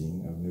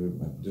sightseeing, I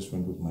just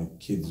went with my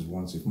kids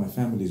once. If my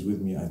family is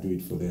with me, I do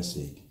it for their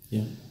sake.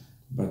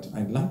 But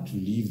I'd like to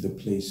leave the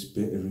place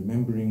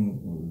remembering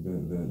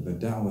the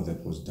da'wah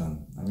that was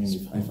done. I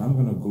mean, if I'm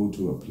going to go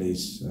to a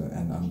place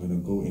and I'm going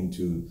to go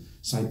into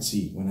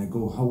sightsee, when I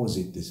go, how was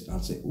it?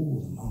 I'll say,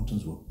 oh, the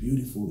mountains were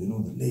beautiful, the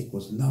lake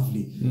was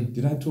lovely.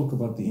 Did I talk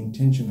about the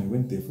intention I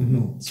went there for?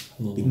 No.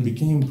 It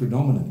became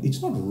predominant.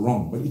 It's not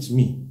wrong, but it's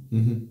me.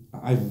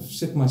 I've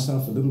set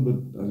myself a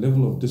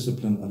level of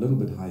discipline a little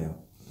bit higher.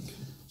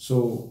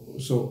 So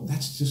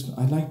that's just,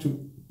 I'd like to,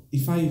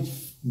 if I'm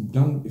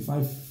done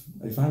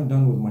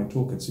with my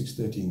talk at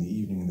 6:30 in the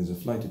evening and there's a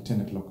flight at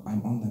 10 o'clock,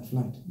 I'm on that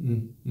flight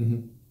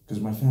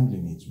because my family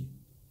needs me.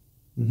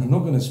 I'm not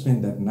going to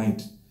spend that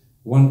night,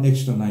 one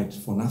extra night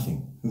for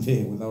nothing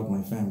there without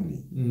my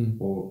family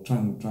or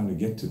trying to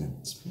get to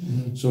them.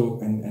 So,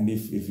 and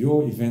if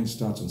your event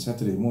starts on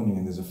Saturday morning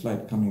and there's a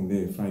flight coming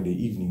there Friday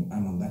evening,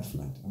 I'm on that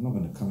flight. I'm not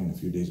going to come in a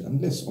few days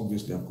unless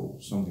obviously I've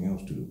got something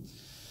else to do.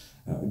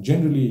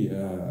 Generally,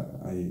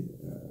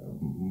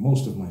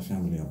 most of my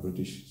family are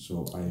British,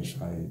 so I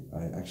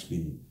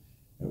actually,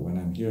 when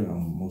I'm here,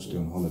 I'm mostly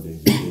on holiday,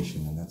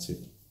 vacation, and that's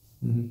it.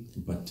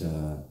 But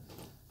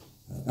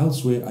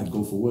elsewhere, I'd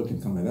go for work and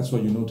come back. That's why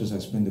you notice I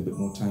spend a bit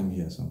more time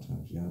here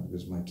sometimes,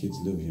 because my kids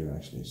live here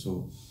actually,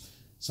 so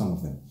some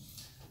of them.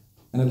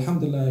 And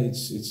alhamdulillah,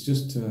 it's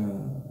just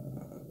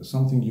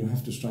something you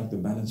have to strike the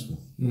balance with.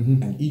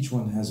 And each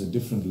one has a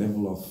different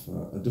level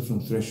of, a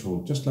different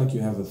threshold. Just like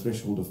you have a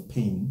threshold of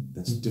pain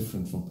that's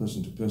different from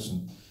person to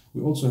person,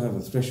 we also have a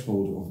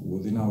threshold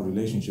within our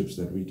relationships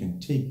that we can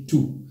take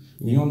to.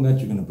 Beyond that,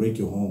 you're going to break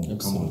your home.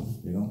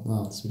 Absolutely. Come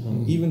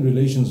on, Even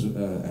relations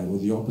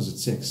with the opposite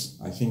sex,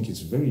 I think it's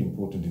very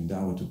important in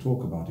da'wah to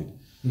talk about it.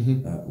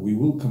 We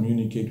will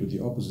communicate with the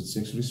opposite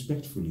sex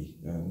respectfully,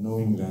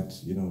 knowing that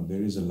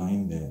there is a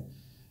line there.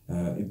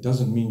 It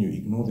doesn't mean you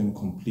ignore them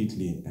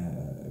completely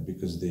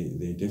because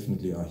they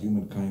definitely are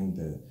humankind.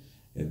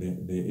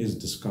 There is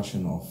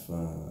discussion of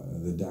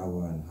the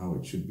da'wah and how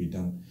it should be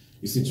done.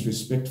 If it's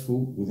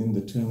respectful within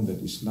the term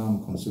that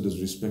Islam considers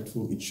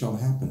respectful, it shall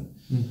happen.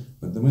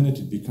 But the minute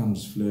it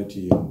becomes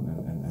flirty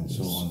and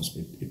so on,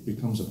 it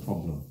becomes a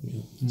problem.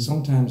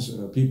 Sometimes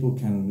people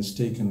can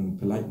mistaken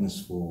politeness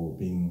for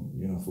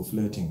being, for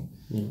flirting.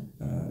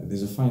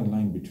 There's a fine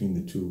line between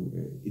the two.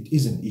 It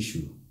is an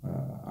issue.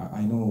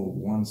 I know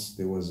once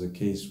there was a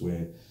case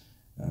where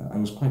I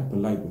was quite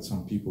polite with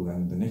some people,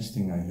 and the next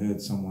thing I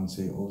heard someone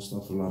say, "Oh,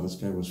 astaghfirullah, this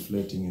guy was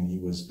flirting and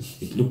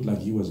it looked like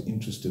he was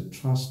interested."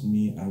 Trust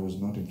me, I was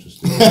not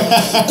interested.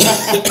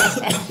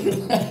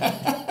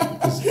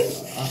 Because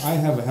I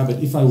have a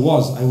habit, if I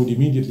was, I would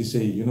immediately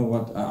say, you know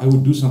what, I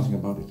would do something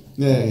about it.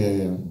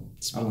 Yeah.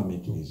 Allah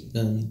make it easy.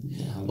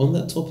 On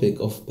that topic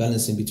of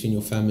balancing between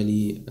your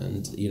family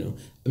and,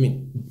 I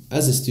mean,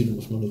 as a student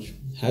of knowledge,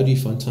 how do you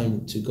find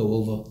time to go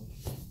over,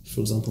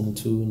 for example,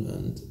 Mutun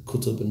and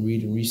Kutub and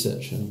read and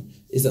research? And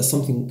is that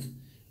something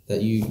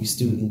that you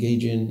still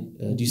engage in?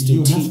 Do you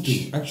still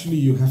teach? Actually,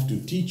 you have to.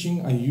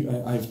 Teaching,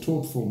 I've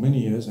taught for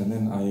many years, and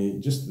then I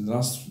just the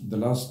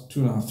last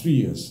 2.5, 3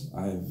 years,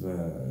 I've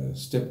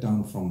stepped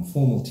down from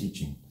formal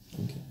teaching.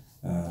 Okay.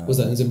 Was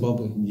that in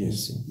Zimbabwe?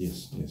 Yes.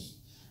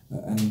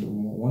 And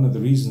one of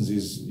the reasons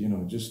is,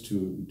 just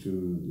to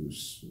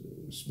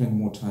spend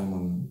more time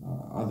on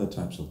other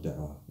types of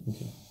da'wah.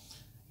 Okay.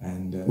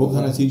 And what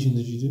kind of teaching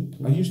did you do?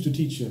 I used to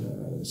teach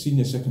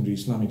senior secondary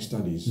Islamic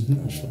studies.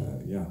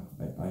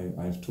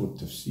 I've taught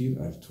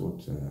tafsir, I've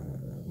taught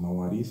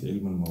mawarith,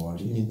 ilm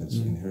al-mawarith, that's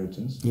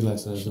inheritance. You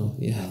like that as well?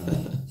 Yeah.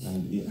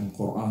 And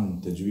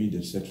Quran, tajweed,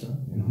 etc.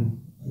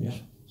 Yeah.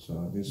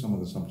 So there's some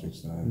of the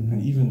subjects that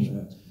and even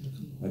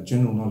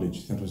general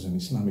knowledge, that was an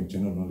Islamic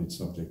general knowledge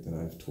subject that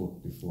I've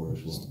taught before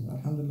as well.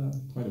 Alhamdulillah,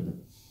 quite a bit.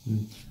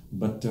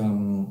 But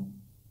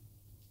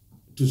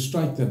to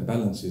strike that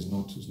balance is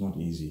not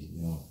easy.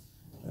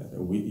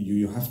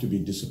 You have to be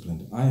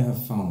disciplined. I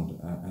have found,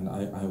 and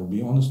I will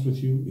be honest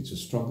with you, it's a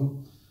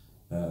struggle.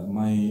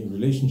 My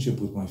relationship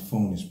with my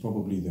phone is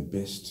probably the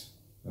best,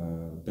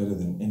 better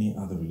than any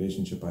other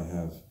relationship I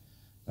have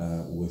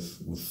with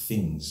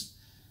things.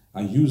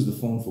 I use the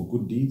phone for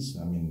good deeds.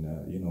 I mean,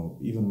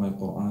 even my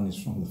Quran is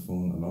from the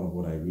phone. A lot of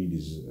what I read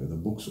is the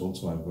books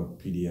also. I've got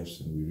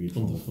PDFs and we read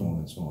from the phone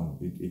and so on.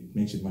 It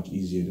makes it much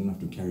easier. You don't have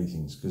to carry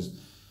things, because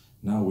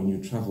now when you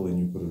travel and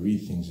you've got to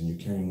read things and you're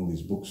carrying all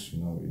these books,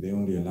 they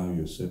only allow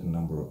you a certain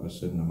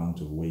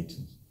amount of weight.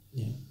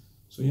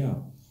 So yeah,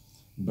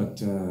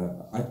 but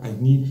I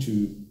need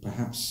to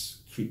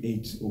perhaps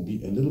create or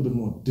be a little bit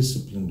more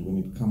disciplined when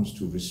it comes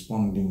to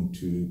responding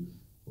to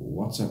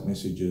WhatsApp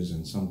messages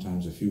and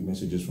sometimes a few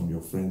messages from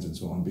your friends and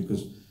so on,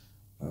 because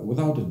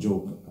without a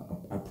joke,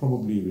 I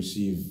probably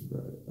receive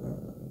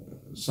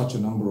such a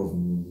number of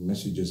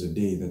messages a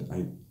day that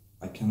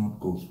I cannot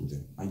go through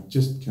them. I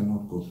just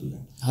cannot go through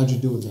them. How do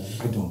you deal with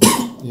that? I don't.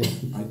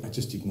 I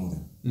just ignore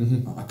them.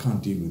 I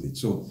can't deal with it.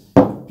 So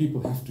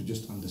people have to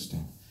just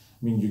understand.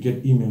 I mean, you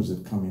get emails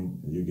that come in,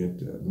 you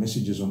get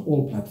messages on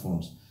all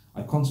platforms.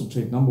 I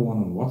concentrate, number one,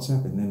 on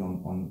WhatsApp, and then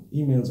on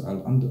emails,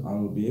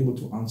 I'll be able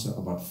to answer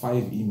about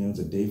 5 emails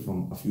a day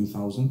from a few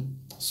thousand.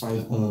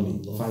 5 only.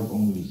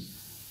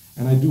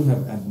 And I do have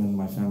admin,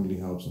 my family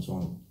helps and so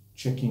on,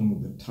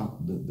 checking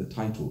the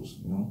titles,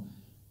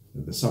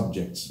 the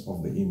subjects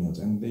of the emails,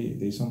 and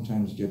they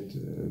sometimes get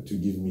to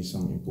give me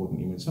some important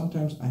emails.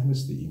 Sometimes I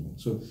miss the email.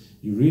 So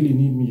you really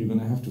need me, you're going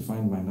to have to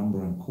find my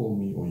number and call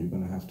me, or you're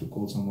going to have to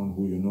call someone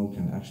who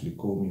can actually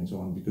call me and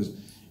so on, because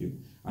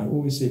I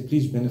always say,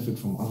 please benefit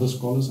from other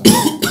scholars.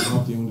 I'm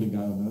not the only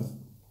guy on earth.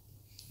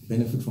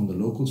 Benefit from the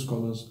local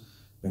scholars,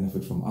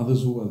 benefit from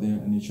others who are there,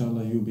 and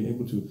inshallah you'll be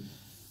able to.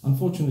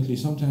 Unfortunately,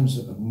 sometimes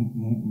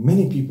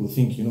many people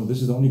think,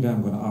 this is the only guy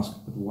I'm going to ask,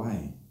 but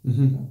why?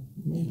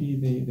 Maybe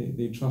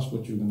they trust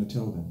what you're going to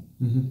tell them.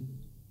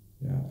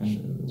 Yeah,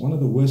 and one of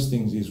the worst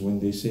things is when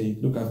they say,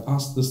 look, I've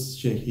asked this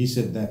sheikh, he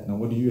said that, now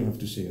what do you have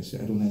to say? I say,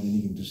 I don't have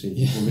anything to say,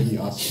 you've already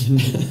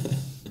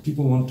asked.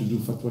 People want to do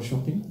fatwa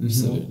shopping.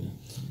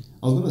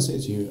 I was going to say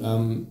to you,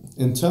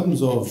 in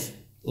terms of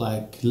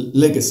like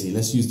legacy,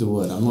 let's use the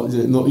word, I'm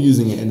not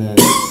using it in a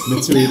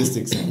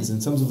materialistic sense,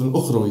 in terms of an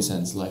ukhrawi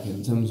sense, like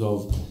in terms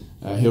of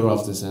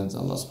hereafter sense,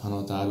 Allah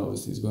subhanahu wa ta'ala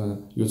obviously is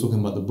you're talking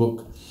about the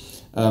book.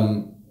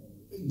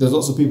 There's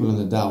lots of people in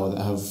the da'wah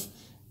that have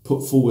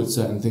put forward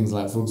certain things,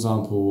 like for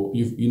example,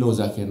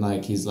 Zakir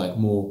Naik, he's like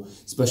more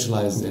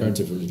specialized in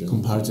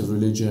comparative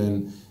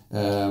religion.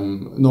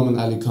 Norman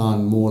Ali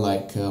Khan, more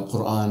like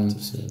Quran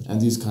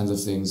and these kinds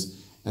of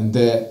things, and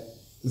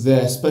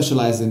they're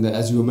specialized in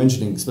as you were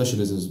mentioning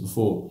specialisms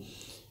before.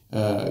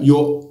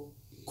 You're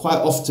quite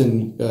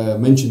often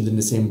mentioned in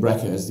the same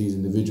bracket as these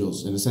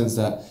individuals, in the sense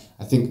that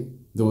I think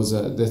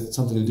there's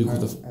something to do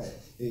with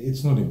the.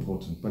 It's not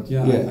important, but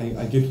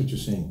I get what you're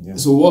saying. Yeah.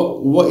 So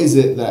what is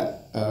it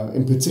that,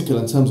 in particular,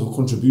 in terms of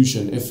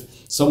contribution, if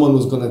someone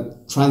was going to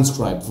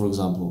transcribe, for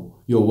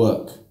example, your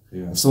work,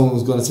 if someone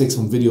was going to take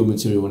some video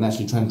material and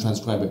actually try and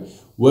transcribe it,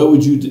 where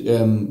would you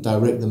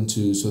direct them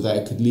to so that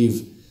it could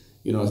leave,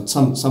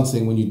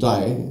 something when you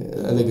die,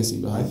 a legacy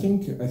behind?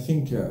 I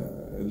think.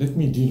 Let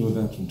me deal with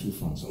that on 2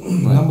 fronts.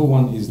 Number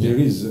one is there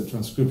is a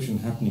transcription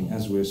happening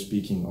as we're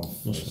speaking of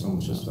some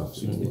of the stuff.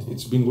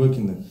 It's been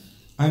working.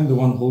 I'm the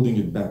one holding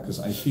it back because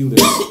I feel that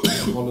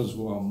scholars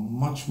who are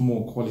much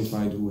more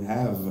qualified, who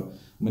have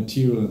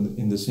material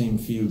in the same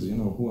fields,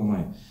 who am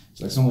I?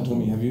 It's like someone told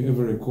me, have you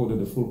ever recorded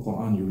a full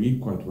Quran? You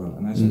read quite well.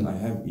 And I said, I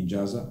have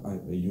ijaza.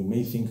 You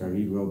may think I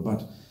read well,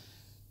 but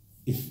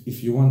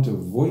if you want a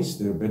voice,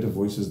 there are better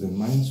voices than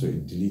mine, so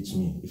it deletes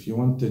me. If you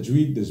want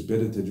tajweed, there's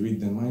better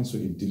tajweed than mine, so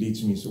it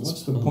deletes me. So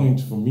what's the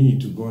point for me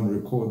to go and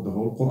record the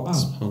whole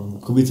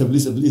Quran? Could be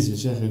tablis,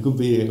 Sheikh. It could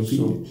be.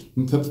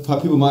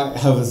 People might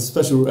have a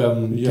special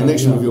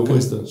connection with your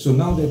voice, though. So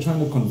now they're trying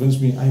to convince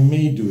me I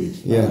may do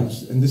it.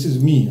 And this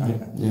is me.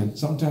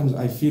 Sometimes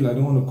I feel I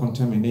don't want to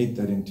contaminate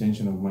that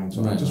intention of mine,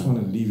 so I just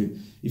want to leave it.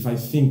 If I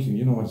think,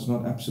 you know, it's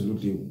not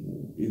absolutely,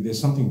 there's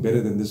something better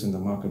than this in the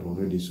market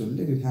already, so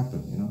let it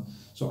happen, you know.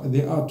 So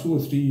there are 2 or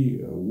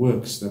 3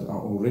 works that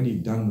are already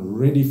done,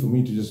 ready for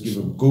me to just give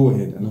a go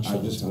ahead, and I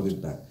just held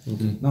it back.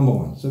 Number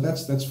 1. So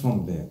that's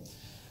from there.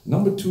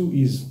 Number 2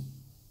 is,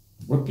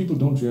 what people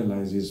don't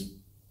realize is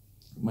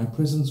my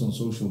presence on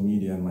social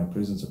media and my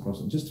presence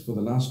across, just for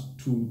the last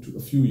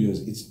a few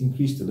years, it's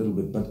increased a little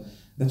bit, but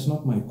that's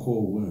not my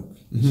core work,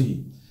 you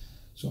see.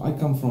 So I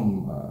come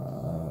from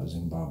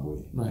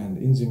Zimbabwe, and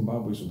in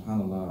Zimbabwe,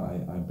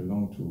 subhanAllah, I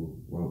belong to,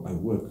 I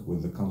work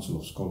with the Council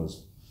of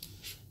Scholars,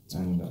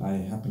 and I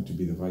happen to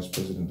be the vice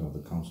president of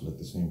the council at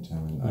the same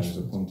time, and I was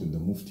appointed the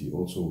Mufti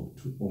also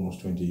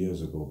almost 20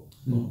 years ago.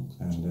 And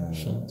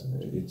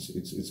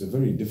it's a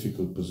very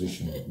difficult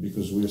position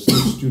because we are still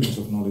students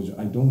of knowledge.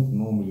 I don't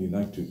normally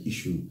like to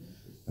issue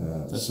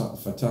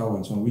fatwa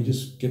and so on. We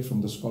just get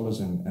from the scholars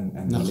and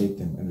relate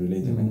them,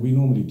 and we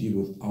normally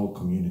deal with our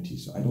community.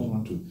 So I don't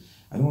want to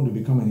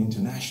become an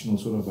international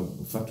sort of a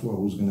fatwa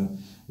who's gonna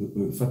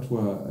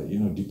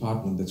fatwa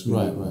department that's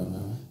going right.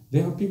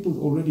 There are people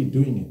already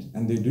doing it,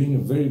 and they're doing a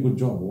very good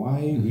job.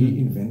 Why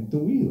reinvent the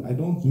wheel? I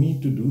don't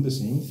need to do the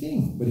same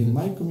thing, but in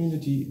my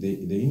community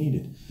they need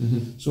it.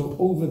 So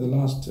over the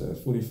last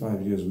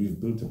 45 years we've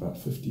built about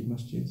 50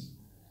 masjids.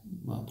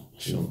 Wow.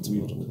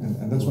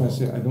 And that's why I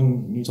say I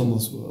don't need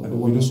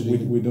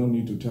we don't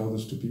need to tell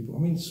this to people. I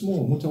mean,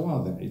 small,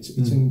 mutawada. It's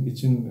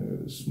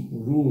in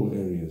rural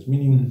areas,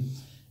 meaning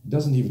it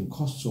doesn't even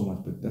cost so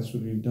much, but that's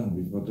what we've done.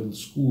 We've got little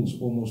schools,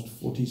 almost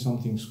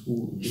 40-something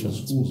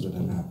schools that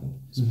have happened.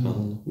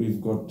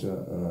 We've got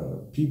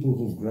people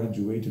who've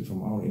graduated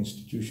from our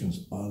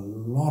institutions, a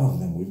lot of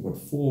them. We've got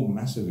 4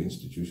 massive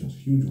institutions,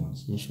 huge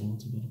ones.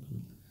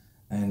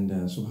 And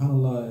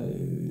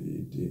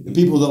subhanAllah, the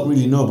people don't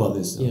really know about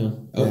this.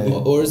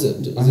 Or is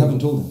it? I haven't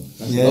told them.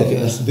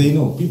 They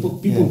know. People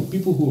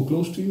who are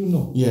close to you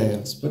know.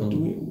 But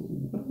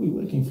what are we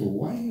working for?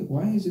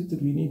 Why is it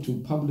that we need to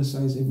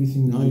publicize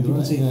everything?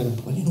 People say, well,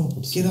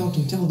 get out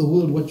and tell the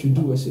world what you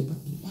do. I say, but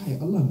why?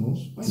 Allah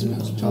knows. Why do I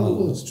have to tell the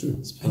world? It's true.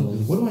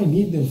 What do I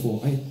need them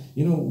for?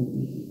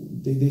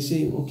 They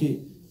say,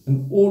 okay,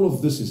 and all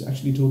of this is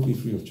actually totally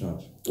free of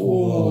charge.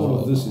 All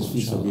of this is fi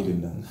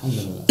sabilillah.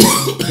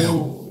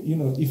 So,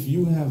 if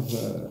you have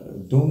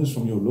donors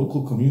from your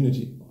local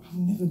community, I've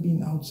never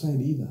been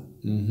outside either.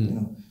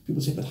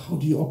 People say, but how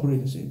do you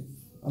operate? I say,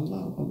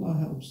 Allah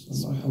helps.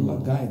 Allah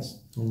guides.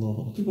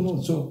 People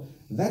know. So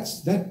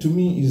that to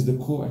me is the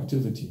core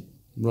activity.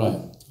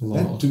 Right.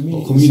 That to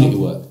me community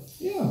work.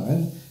 Yeah,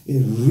 and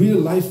real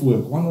life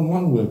work,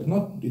 one-on-one work.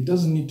 It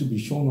doesn't need to be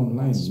shown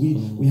online.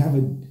 We have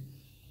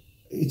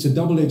it's a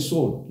double-edged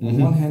sword. On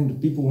one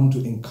hand, people want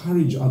to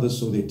encourage others,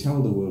 so they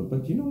tell the world.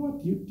 But you know what?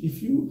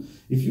 If you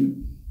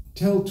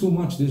tell too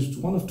much, there's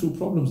one of 2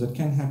 problems that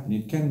can happen.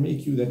 It can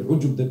make you that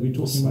ujub that we're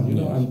talking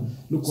about.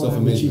 Look what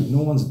I've achieved.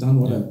 No one's done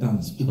what I've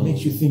done. It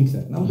makes you think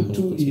that. Number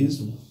 2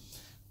 is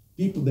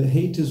people, the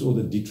haters or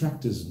the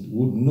detractors,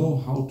 would know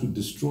how to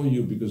destroy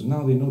you because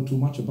now they know too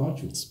much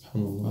about you.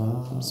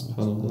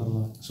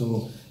 Subhanallah.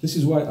 So this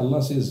is why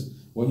Allah says,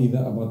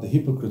 وَإِذَا about the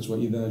hypocrites,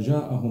 وَإِذَا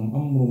جَاءَهُمْ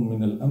أَمْرٌ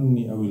مِّنَ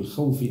الْأَمْنِ أَوِ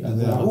الْخَوْفِ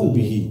أَذَاعُوا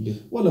بِهِ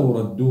وَلَوْ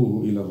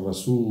رَدُّوهُ إِلَى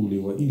الرَّسُولِ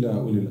وَإِلَى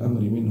أُولِي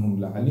الْأَمْرِ مِنْهُمْ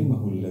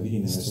لَعَلِمَهُ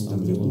الَّذِينَ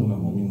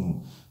يَسْتَنبِطُونَهُ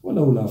مِنْهُمْ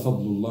وَلَوْلَا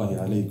فَضْلُ اللَّهِ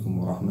عَلَيْكُمْ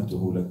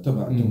وَرَحْمَتُهُ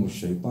لَاتَّبَعْتُمُ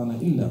الشَّيْطَانَ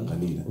إِلَّا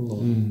قَلِيلًا.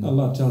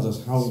 Allah tells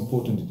us how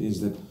important it is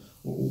that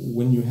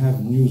when you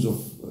have news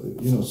of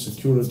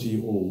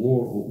security or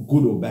war or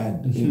good or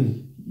bad,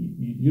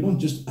 you don't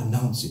just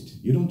announce it.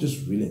 You don't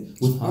just relay.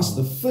 With us,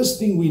 the first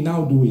thing we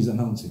now do is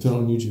announce it. Put it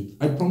on YouTube.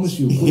 I promise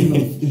you, put it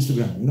on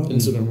Instagram.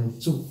 Instagram.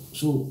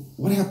 So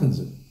what happens?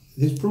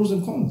 There's pros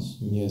and cons.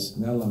 Yes.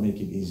 May Allah make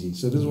it easy.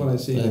 So this is what I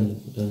say that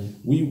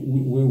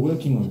we're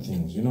working on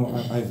things.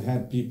 I've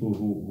had people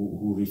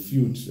who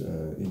refute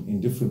in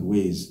different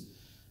ways.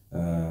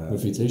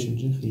 Refutation,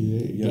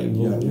 yeah.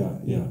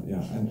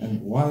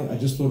 And why? I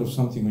just thought of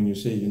something when you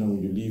say, you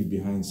leave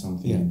behind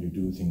something and you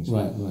do things.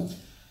 Right.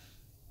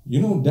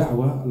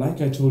 Da'wah,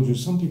 like I told you,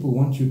 some people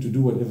want you to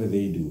do whatever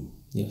they do.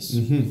 Yes.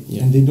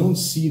 And they don't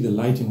see the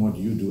light in what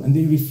you do, and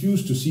they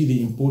refuse to see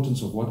the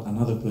importance of what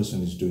another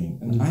person is doing.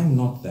 And I'm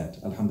not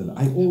that, alhamdulillah.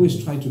 I always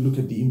try to look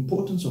at the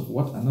importance of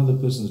what another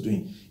person is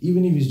doing,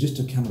 even if he's just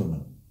a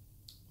cameraman.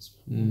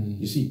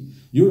 You see,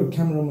 you're a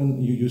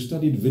cameraman, you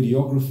studied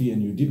videography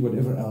and you did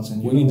whatever else.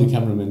 And we need the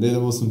cameramen, they're the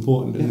most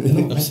important.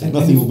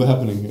 Nothing will be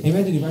happening.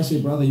 Imagine if I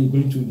say, brother, you're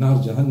going to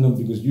Nar Jahannam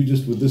because you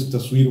just with this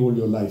tasweer all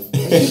your life.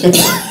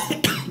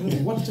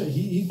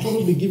 He'd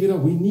probably give it up.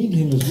 We need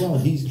him as well.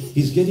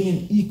 He's getting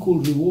an equal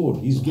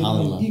reward. He's getting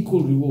an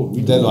equal reward.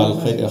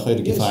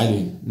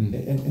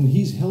 And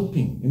he's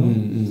helping,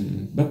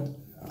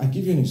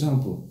 give you an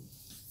example.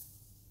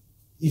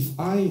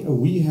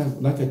 We have,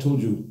 like I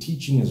told you,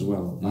 teaching as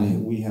well.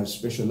 We have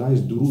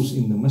specialized durus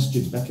in the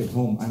masjid back at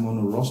home. I'm on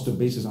a roster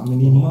basis. I'm an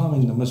imam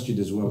in the masjid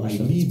as well. I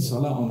lead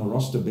salah on a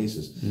roster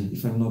basis.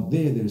 If I'm not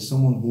there, there is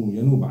someone who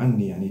yanub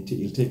anni and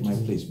he'll take my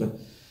place. But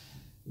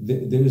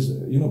there is,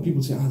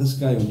 people say, this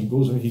guy, when he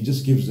goes, he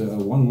just gives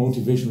one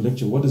motivational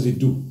lecture. What does it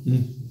do?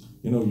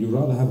 You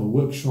rather have a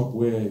workshop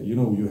where,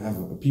 you have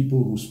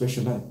people who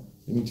specialize.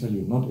 Let me tell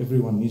you, not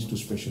everyone needs to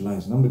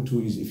specialize. Number two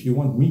is, if you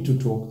want me to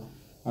talk,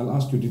 I'll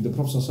ask you, did the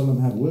Prophet ﷺ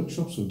have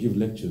workshops or give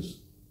lectures?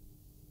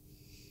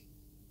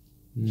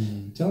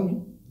 Tell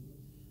me.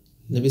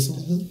 Nabi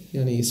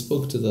Sallallahu he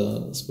spoke to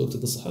the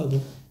Sahaba.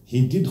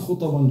 He did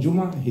khutab on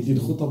Jum'ah, he did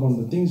khutab on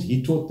the things,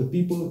 he taught the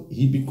people,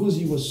 because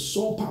he was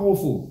so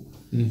powerful.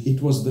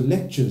 It was the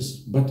lectures,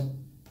 but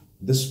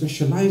the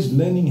specialized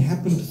learning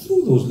happened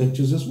through those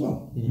lectures as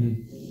well.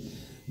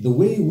 The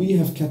way we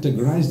have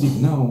categorized it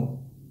now,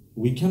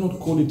 we cannot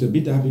call it a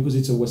bid'ah because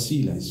it's a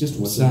wasila, it's just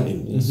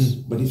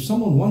wasa'il. But if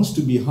someone wants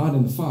to be hard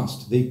and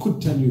fast, they could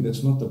tell you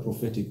that's not the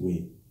prophetic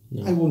way.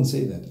 I won't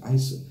say that.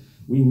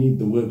 We need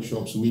the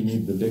workshops, we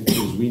need the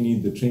lectures, we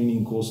need the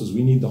training courses,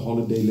 we need the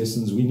holiday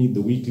lessons, we need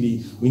the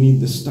weekly, we need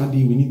the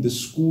study, we need the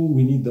school,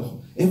 we need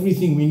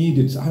everything we need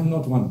it. I'm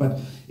not one. But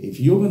if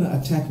you're going to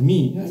attack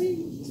me,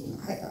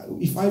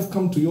 if I've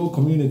come to your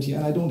community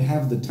and I don't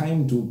have the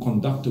time to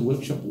conduct a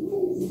workshop,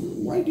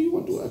 why do you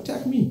want to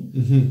attack me?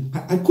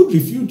 I could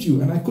refute you,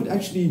 and I could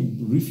actually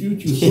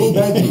refute you so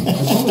badly.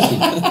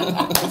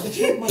 I promise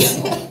you. That's not my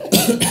job.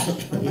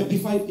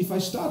 If I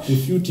start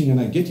refuting and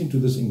I get into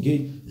this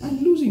engage,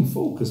 I'm losing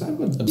focus. I've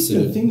got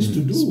bigger things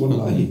to do.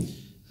 Wallahi.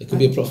 It could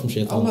be a problem from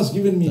shaitan. Allah's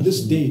given me this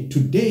day.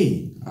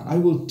 Today, I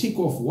will tick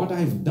off what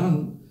I've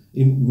done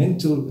in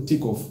mental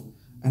tick off.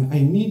 And I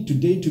need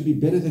today to be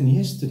better than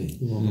yesterday.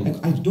 And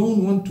I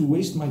don't want to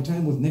waste my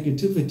time with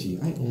negativity.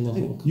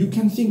 You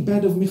can think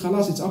bad of me,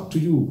 khalas, it's up to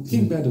you.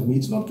 Think bad of me.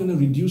 It's not going to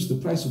reduce the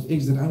price of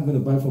eggs that I'm going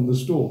to buy from the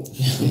store.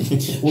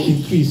 Or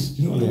increase.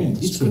 You know what I mean?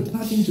 It's got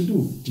nothing to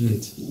do.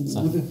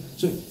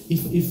 So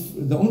if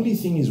the only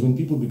thing is when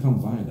people become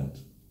violent,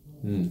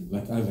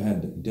 like I've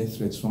had death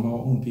threats from our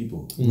own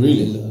people.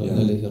 Really?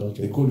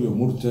 They call you a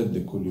murtad,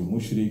 they call you a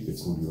mushrik, they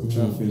call you a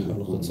kafir, they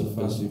call you a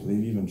fasik.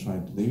 They've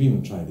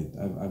even tried it.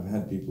 I've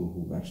had people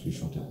who've actually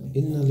shot at me.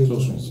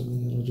 Close friends.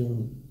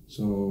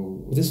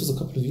 So this was a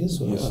couple of years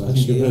ago. Yes, I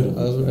think you heard of it.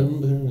 I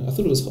remember hearing it. I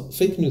thought it was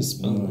fake news.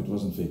 No, it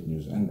wasn't fake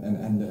news.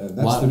 And that's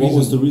the What reason.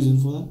 was the reason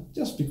for that?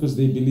 Just because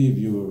they believe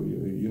you're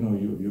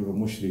a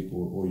mushrik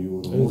or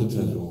you're a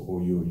murtad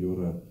or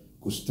you're a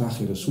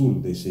Gustakhi Rasul,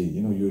 they say,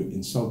 you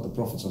insult the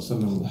Prophet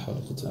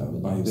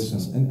ﷺ by this,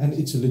 and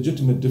it's a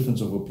legitimate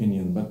difference of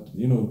opinion, but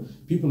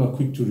people are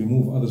quick to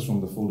remove others from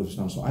the fold of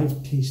Islam. So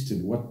I've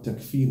tasted what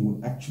takfir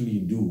would actually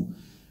do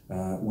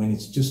when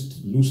it's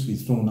just loosely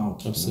thrown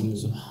out.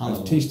 Absolutely.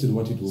 I've tasted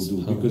what it will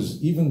do,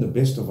 because even the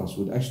best of us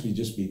would actually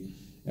just be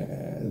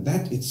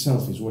that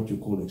itself is what you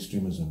call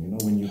extremism.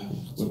 When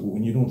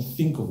you don't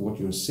think of what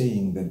you're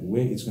saying, that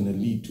where it's going to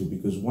lead to,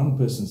 because one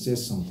person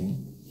says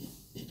something.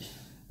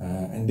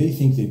 And they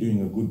think they're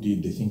doing a good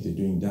deed, they think they're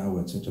doing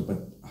da'wah, etc.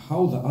 But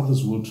how the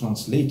others will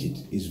translate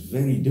it is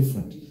very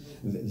different.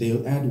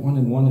 They'll add 1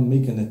 and 1 and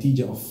make a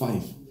natija of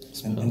 5.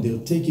 And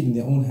they'll take it in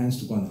their own hands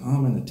to go and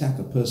harm and attack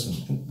a person.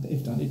 And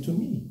they've done it to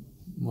me.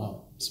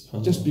 Wow.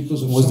 Just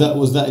because of was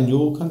that in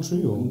your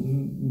country or?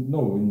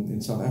 No,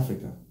 in South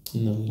Africa.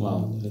 No.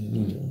 Wow.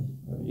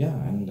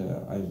 And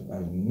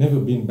I've never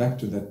been back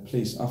to that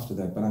place after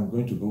that, but I'm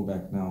going to go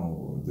back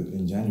now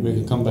in January. We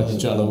can come back,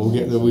 inshallah. We'll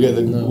get the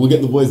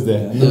boys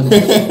there,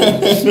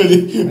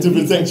 ready to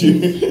protect you.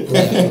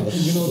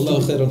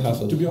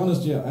 To be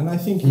honest, and I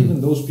think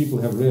even those people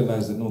have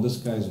realized that no, this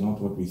guy is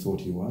not what we thought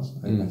he was.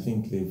 I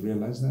think they've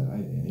realized that.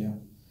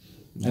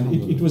 And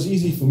it was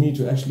easy for me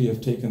to actually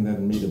have taken that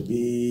and made a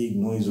big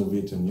noise of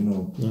it, and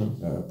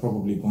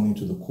probably gone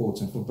into the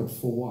courts and but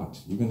for what?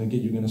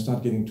 You're gonna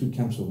start getting two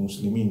camps of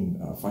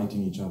Muslimin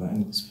fighting each other,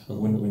 and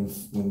when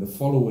the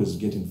followers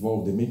get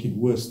involved, they make it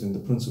worse than the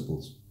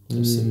principles.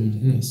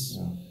 Absolutely. Yes.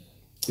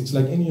 It's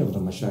like any of the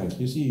mashayikh.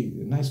 You see,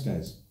 nice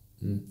guys.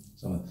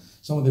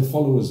 Some of their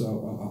followers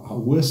are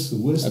worse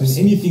than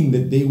anything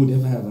that they would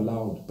ever have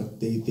allowed, but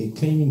they're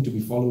claiming to be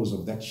followers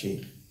of that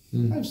sheikh.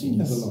 I've seen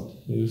that a lot.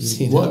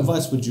 What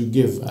advice would you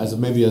give, as a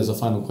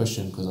final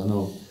question, because I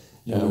know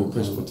we're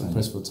pressed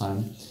for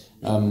time.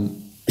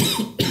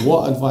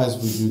 What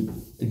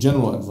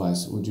general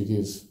advice would you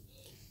give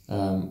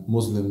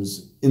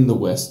Muslims in the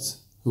West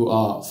who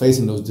are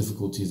facing those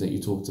difficulties that you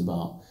talked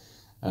about?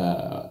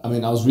 I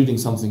was reading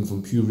something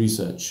from Pew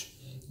Research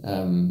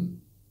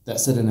that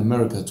said in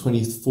America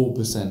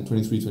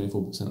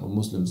 23-24% of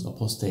Muslims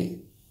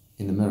apostate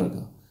in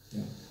America.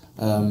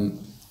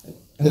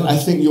 I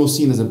think you're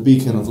seen as a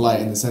beacon of light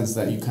in the sense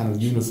that you kind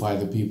of unify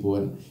the people,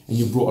 and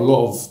you brought a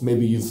lot of,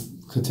 maybe you've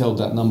curtailed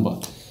that number.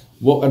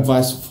 What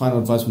final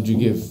advice would you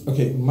give?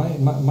 Okay,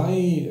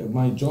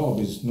 my job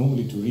is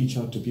normally to reach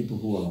out to people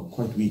who are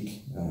quite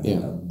weak,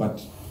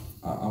 but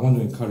I want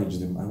to encourage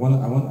them. I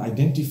want to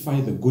identify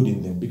the good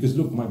in them, because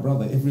look, my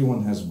brother,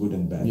 everyone has good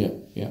and bad.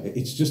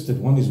 It's just that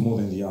one is more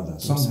than the other.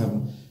 Some have,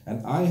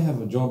 and I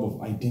have a job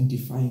of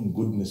identifying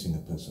goodness in a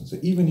person. So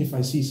even if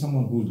I see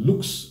someone who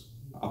looks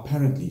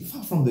apparently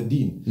far from the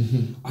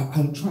deen,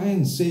 I'll try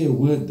and say a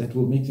word that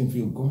will make them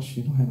feel, gosh,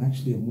 you know, I'm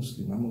actually a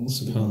Muslim. I'm a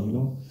Muslim, you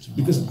know,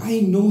 because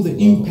I know the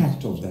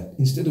impact of that.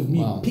 Instead of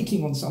me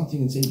picking on something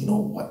and saying, you know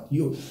what,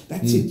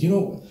 that's it, you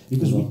know,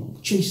 because we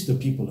chase the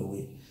people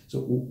away.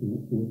 So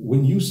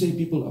when you say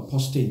people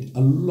apostate, a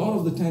lot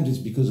of the times it's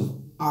because of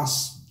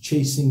us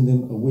chasing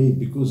them away,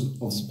 because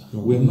of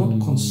we're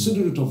not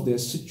considerate of their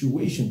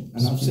situation.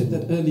 And I've said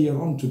that earlier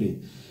on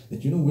today,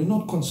 that, you know, we're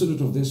not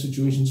considerate of their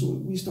situation, so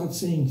we start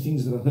saying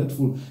things that are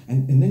hurtful,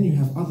 and then you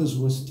have others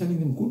who are telling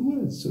them good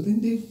words, so then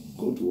they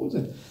go towards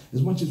it.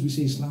 As much as we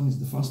say Islam is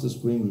the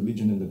fastest growing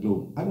religion in the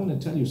globe, I want to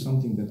tell you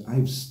something that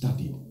I've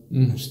studied.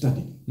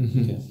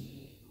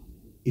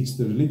 It's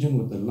the religion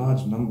with the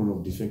large number of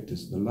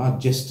defectors, the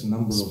largest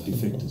number of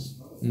defectors.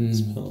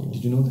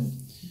 Did you know that?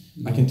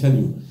 I can tell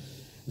you,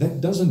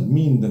 that doesn't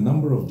mean the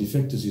number of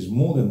defectors is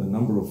more than the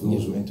number of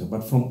those who enter,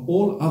 but from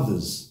all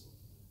others,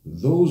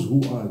 those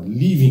who are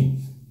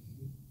leaving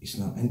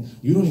Islam, and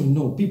you don't even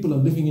know, people are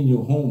living in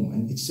your home,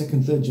 and it's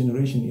second, third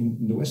generation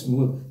in the Western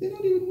world, they're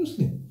not even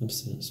Muslim.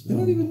 They're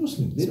not even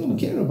Muslim. They don't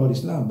care about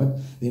Islam, but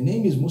their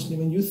name is Muslim,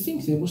 and you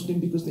think they're Muslim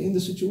because they're in the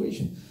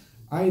situation.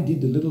 I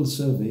did a little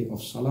survey of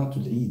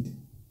Salatul Eid,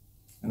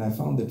 and I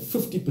found that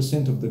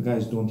 50% of the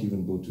guys don't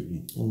even go to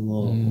Eid.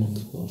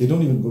 They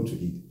don't even go to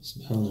Eid.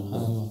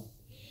 SubhanAllah.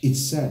 It's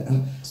sad,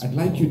 and I'd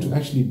like you to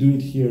actually do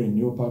it here in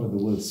your part of the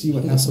world. See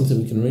what happens. That's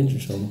something we can arrange,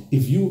 inshallah.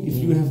 If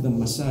you have the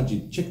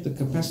masajid, check the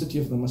capacity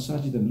of the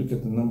masajid and look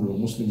at the number of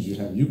Muslims you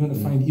have. You're going to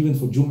find even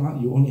for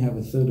Jum'ah, you only have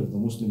a third of the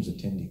Muslims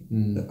attending.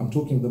 I'm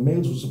talking of the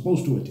males who are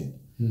supposed to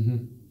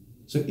attend.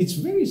 So it's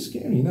very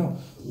scary. Now,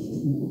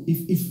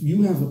 if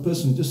you have a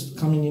person just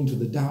coming into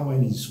the dawah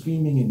and he's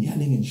screaming and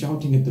yelling and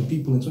shouting at the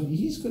people and so on,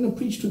 he's going to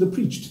preach to the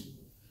preached.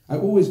 I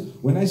always,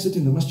 when I sit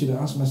in the masjid, I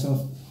ask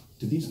myself,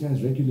 do these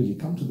guys regularly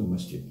come to the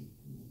masjid?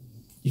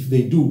 If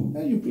they do,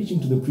 you're preaching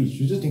to the preached.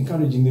 You're just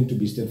encouraging them to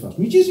be steadfast,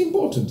 which is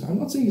important. I'm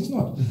not saying it's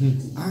not.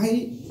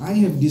 I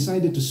have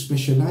decided to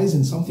specialize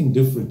in something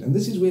different. And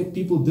this is where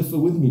people differ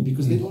with me,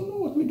 because they don't know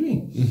what we're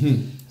doing.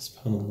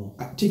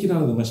 Take it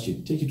out of the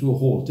masjid, take it to a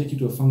hall, take it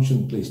to a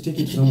function place, take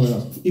it somewhere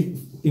else. If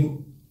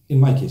in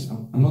my case,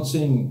 I'm not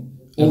saying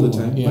all the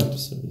time, but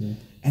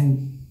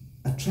and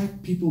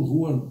attract people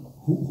who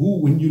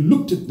when you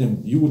looked at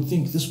them, you would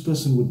think this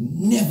person would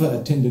never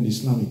attend an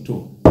Islamic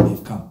talk.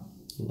 They've come.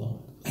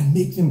 And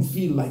make them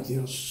feel like they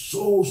are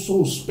so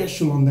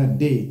special on that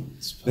day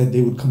that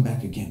they would come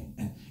back again.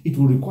 And it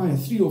will require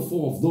 3 or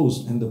 4 of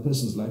those, and the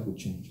person's life would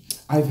change.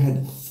 I've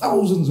had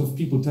thousands of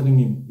people telling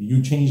me,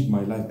 you changed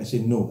my life. I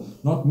said, no,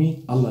 not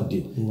me, Allah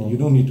did. You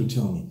don't need to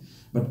tell me.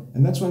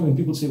 And that's why when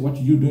people say what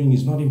you're doing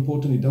is not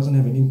important, it doesn't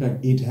have an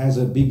impact, it has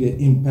a bigger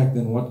impact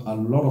than what a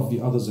lot of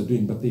the others are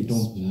doing, but they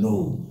don't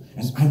know.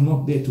 And I'm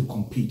not there to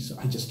compete, so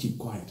I just keep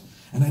quiet.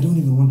 And I don't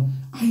even want,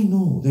 I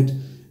know that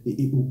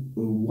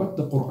what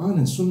the Quran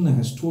and Sunnah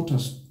has taught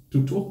us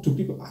to talk to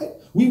people.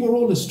 We were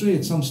all astray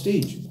at some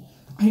stage.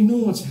 I know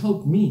what's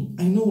helped me.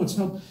 I know what's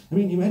helped. I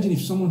mean, imagine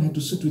if someone had to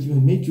sit with you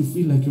and make you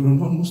feel like you're a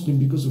non-Muslim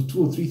because of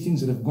 2 or 3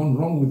 things that have gone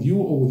wrong with you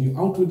or with you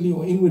outwardly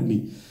or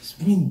inwardly.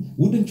 I mean,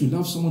 wouldn't you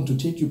love someone to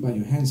take you by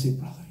your hand and say,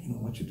 brother, you know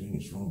what you're doing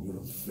is wrong. You're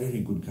a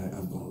very good guy.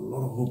 I've got a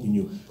lot of hope in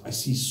you. I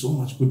see so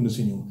much goodness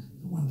in you.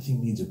 One thing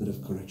needs a bit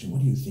of correction.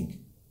 What do you think?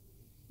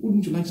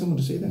 Wouldn't you like someone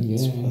to say that? Yeah,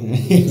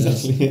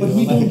 exactly. But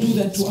we don't do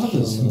that to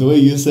others. The way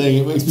you're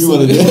saying it makes me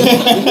want to do it.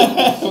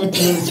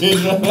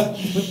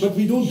 But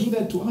we don't do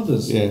that to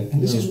others.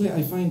 And this is where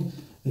I find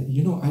that,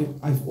 you know,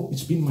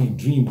 it's been my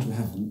dream to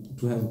have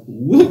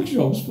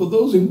workshops for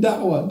those in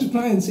da'wah to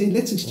try and say,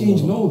 let's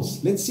exchange notes.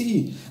 Let's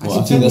see. I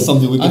think that's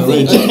something we can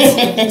arrange.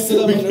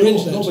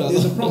 No, but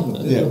there's a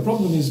problem. The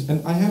problem is,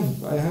 and I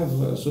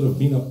have sort of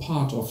been a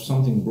part of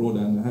something broader,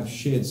 and I have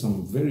shared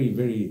some very,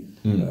 very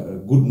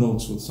good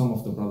notes with some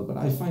of the brothers. But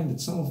I find that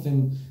some of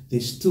them, they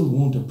still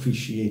won't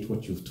appreciate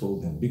what you've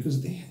told them,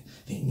 because they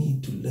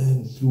need to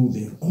learn through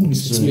their own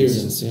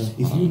experiences.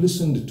 If you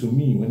listened to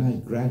me when I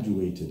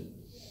graduated,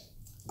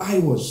 I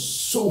was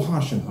so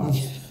harsh and hard.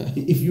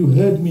 If you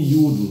heard me,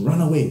 you would run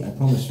away, I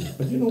promise you.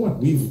 But you know what?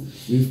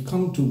 We've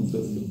come to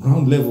the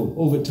ground level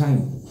over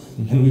time,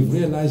 and we've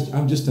realized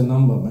I'm just a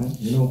number, man.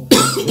 You know,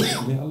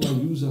 may Allah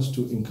use us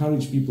to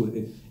encourage people.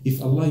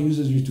 If Allah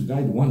uses you to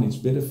guide one, it's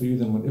better for you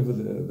than whatever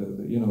the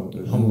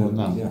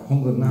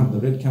Humra, the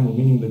red camel,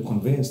 meaning the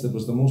conveyance that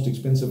was the most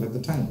expensive at the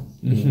time.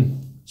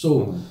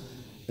 So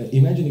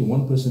imagine if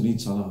one person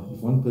reads Salah, if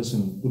one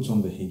person puts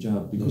on the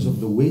hijab, because of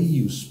the way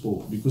you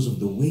spoke, because of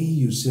the way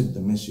you said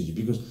the message,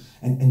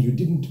 and you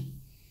didn't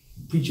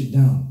preach it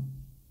down.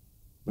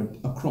 but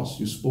across,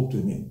 you spoke to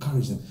them, you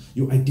encouraged them,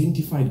 you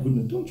identified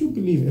goodness. Don't you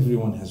believe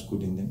everyone has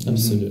good in them?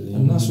 Absolutely.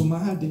 الناس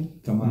معادن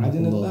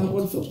كمعادن الذهب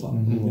والفضة.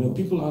 You know,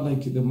 people are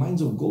like the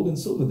mines of gold and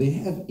silver. They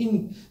have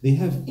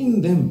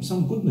in them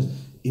some goodness.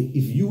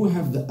 If you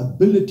have the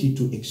ability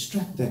to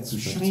extract that, to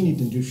shine it,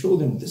 and to show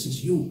them this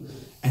is you,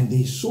 and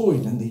they saw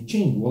it and they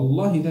changed,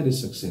 wallahi, that is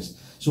success.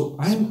 So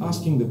I'm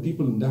asking the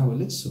people in Dawah,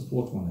 let's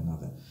support one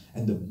another.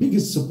 And the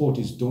biggest support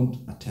is don't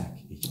attack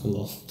each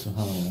other.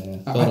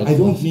 I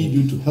don't need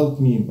you to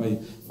help me by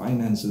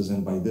finances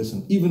and by this,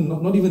 and even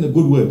not even a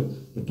good word,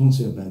 but don't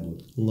say a bad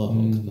word.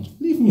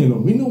 Leave me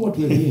alone. We know what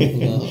we're doing.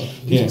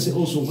 People say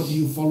also, what do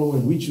you follow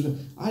and which?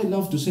 I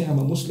love to say I'm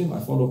a Muslim. I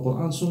follow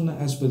Quran, Sunnah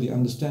as per the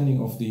understanding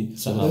of the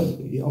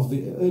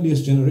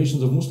earliest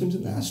generations of Muslims.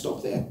 And I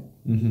stop there.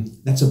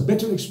 That's a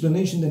better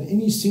explanation than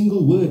any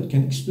single word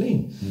can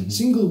explain.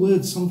 Single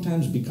words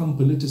sometimes become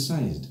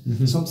politicized.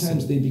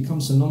 Sometimes they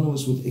become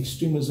synonymous with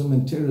extremism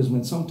and terrorism,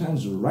 and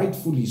sometimes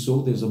rightfully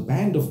so. There's a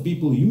band of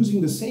people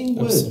using the same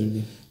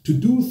word to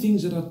do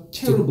things that are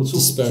terrible. To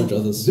disparage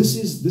others. This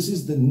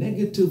is the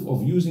negative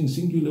of using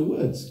singular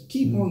words.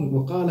 Keep on.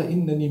 وَقَالَ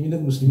إِنَّنِي مِنَ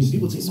الْمُسْلِمِينَ.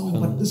 People say, no,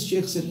 but this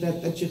sheikh said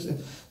that sheikh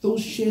said.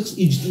 Those sheikhs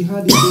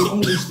ijtihad is their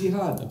own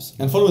ijtihad.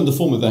 And following the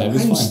form of that,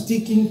 it's I'm fine.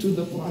 sticking to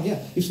the Quran. Yeah,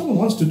 if someone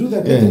wants to do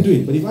that, let them do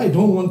it. But if I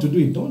don't want to do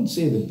it, don't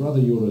say that,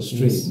 brother, you're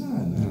astray. Nah.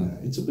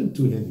 It's a bit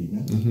too heavy,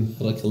 man.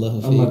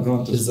 Allah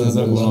grant us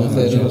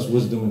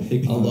wisdom and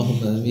hikmah.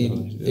 Allahumma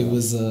ameen. It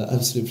was an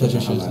absolute pleasure,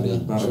 Shaykh.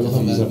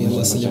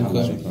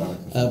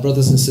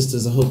 Brothers and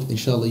sisters, I hope,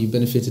 inshallah, you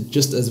benefited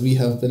just as we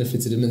have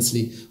benefited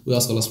immensely. We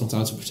ask Allah subhanahu wa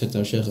ta'ala to protect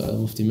our Shaykh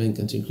Mufti Menk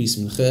and to increase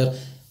him in khair.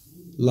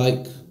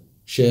 Like,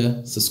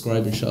 share,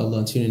 subscribe, inshallah,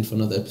 and tune in for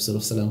another episode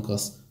of Salam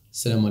Cast.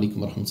 Assalamu alaikum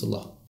wa rahmatullah.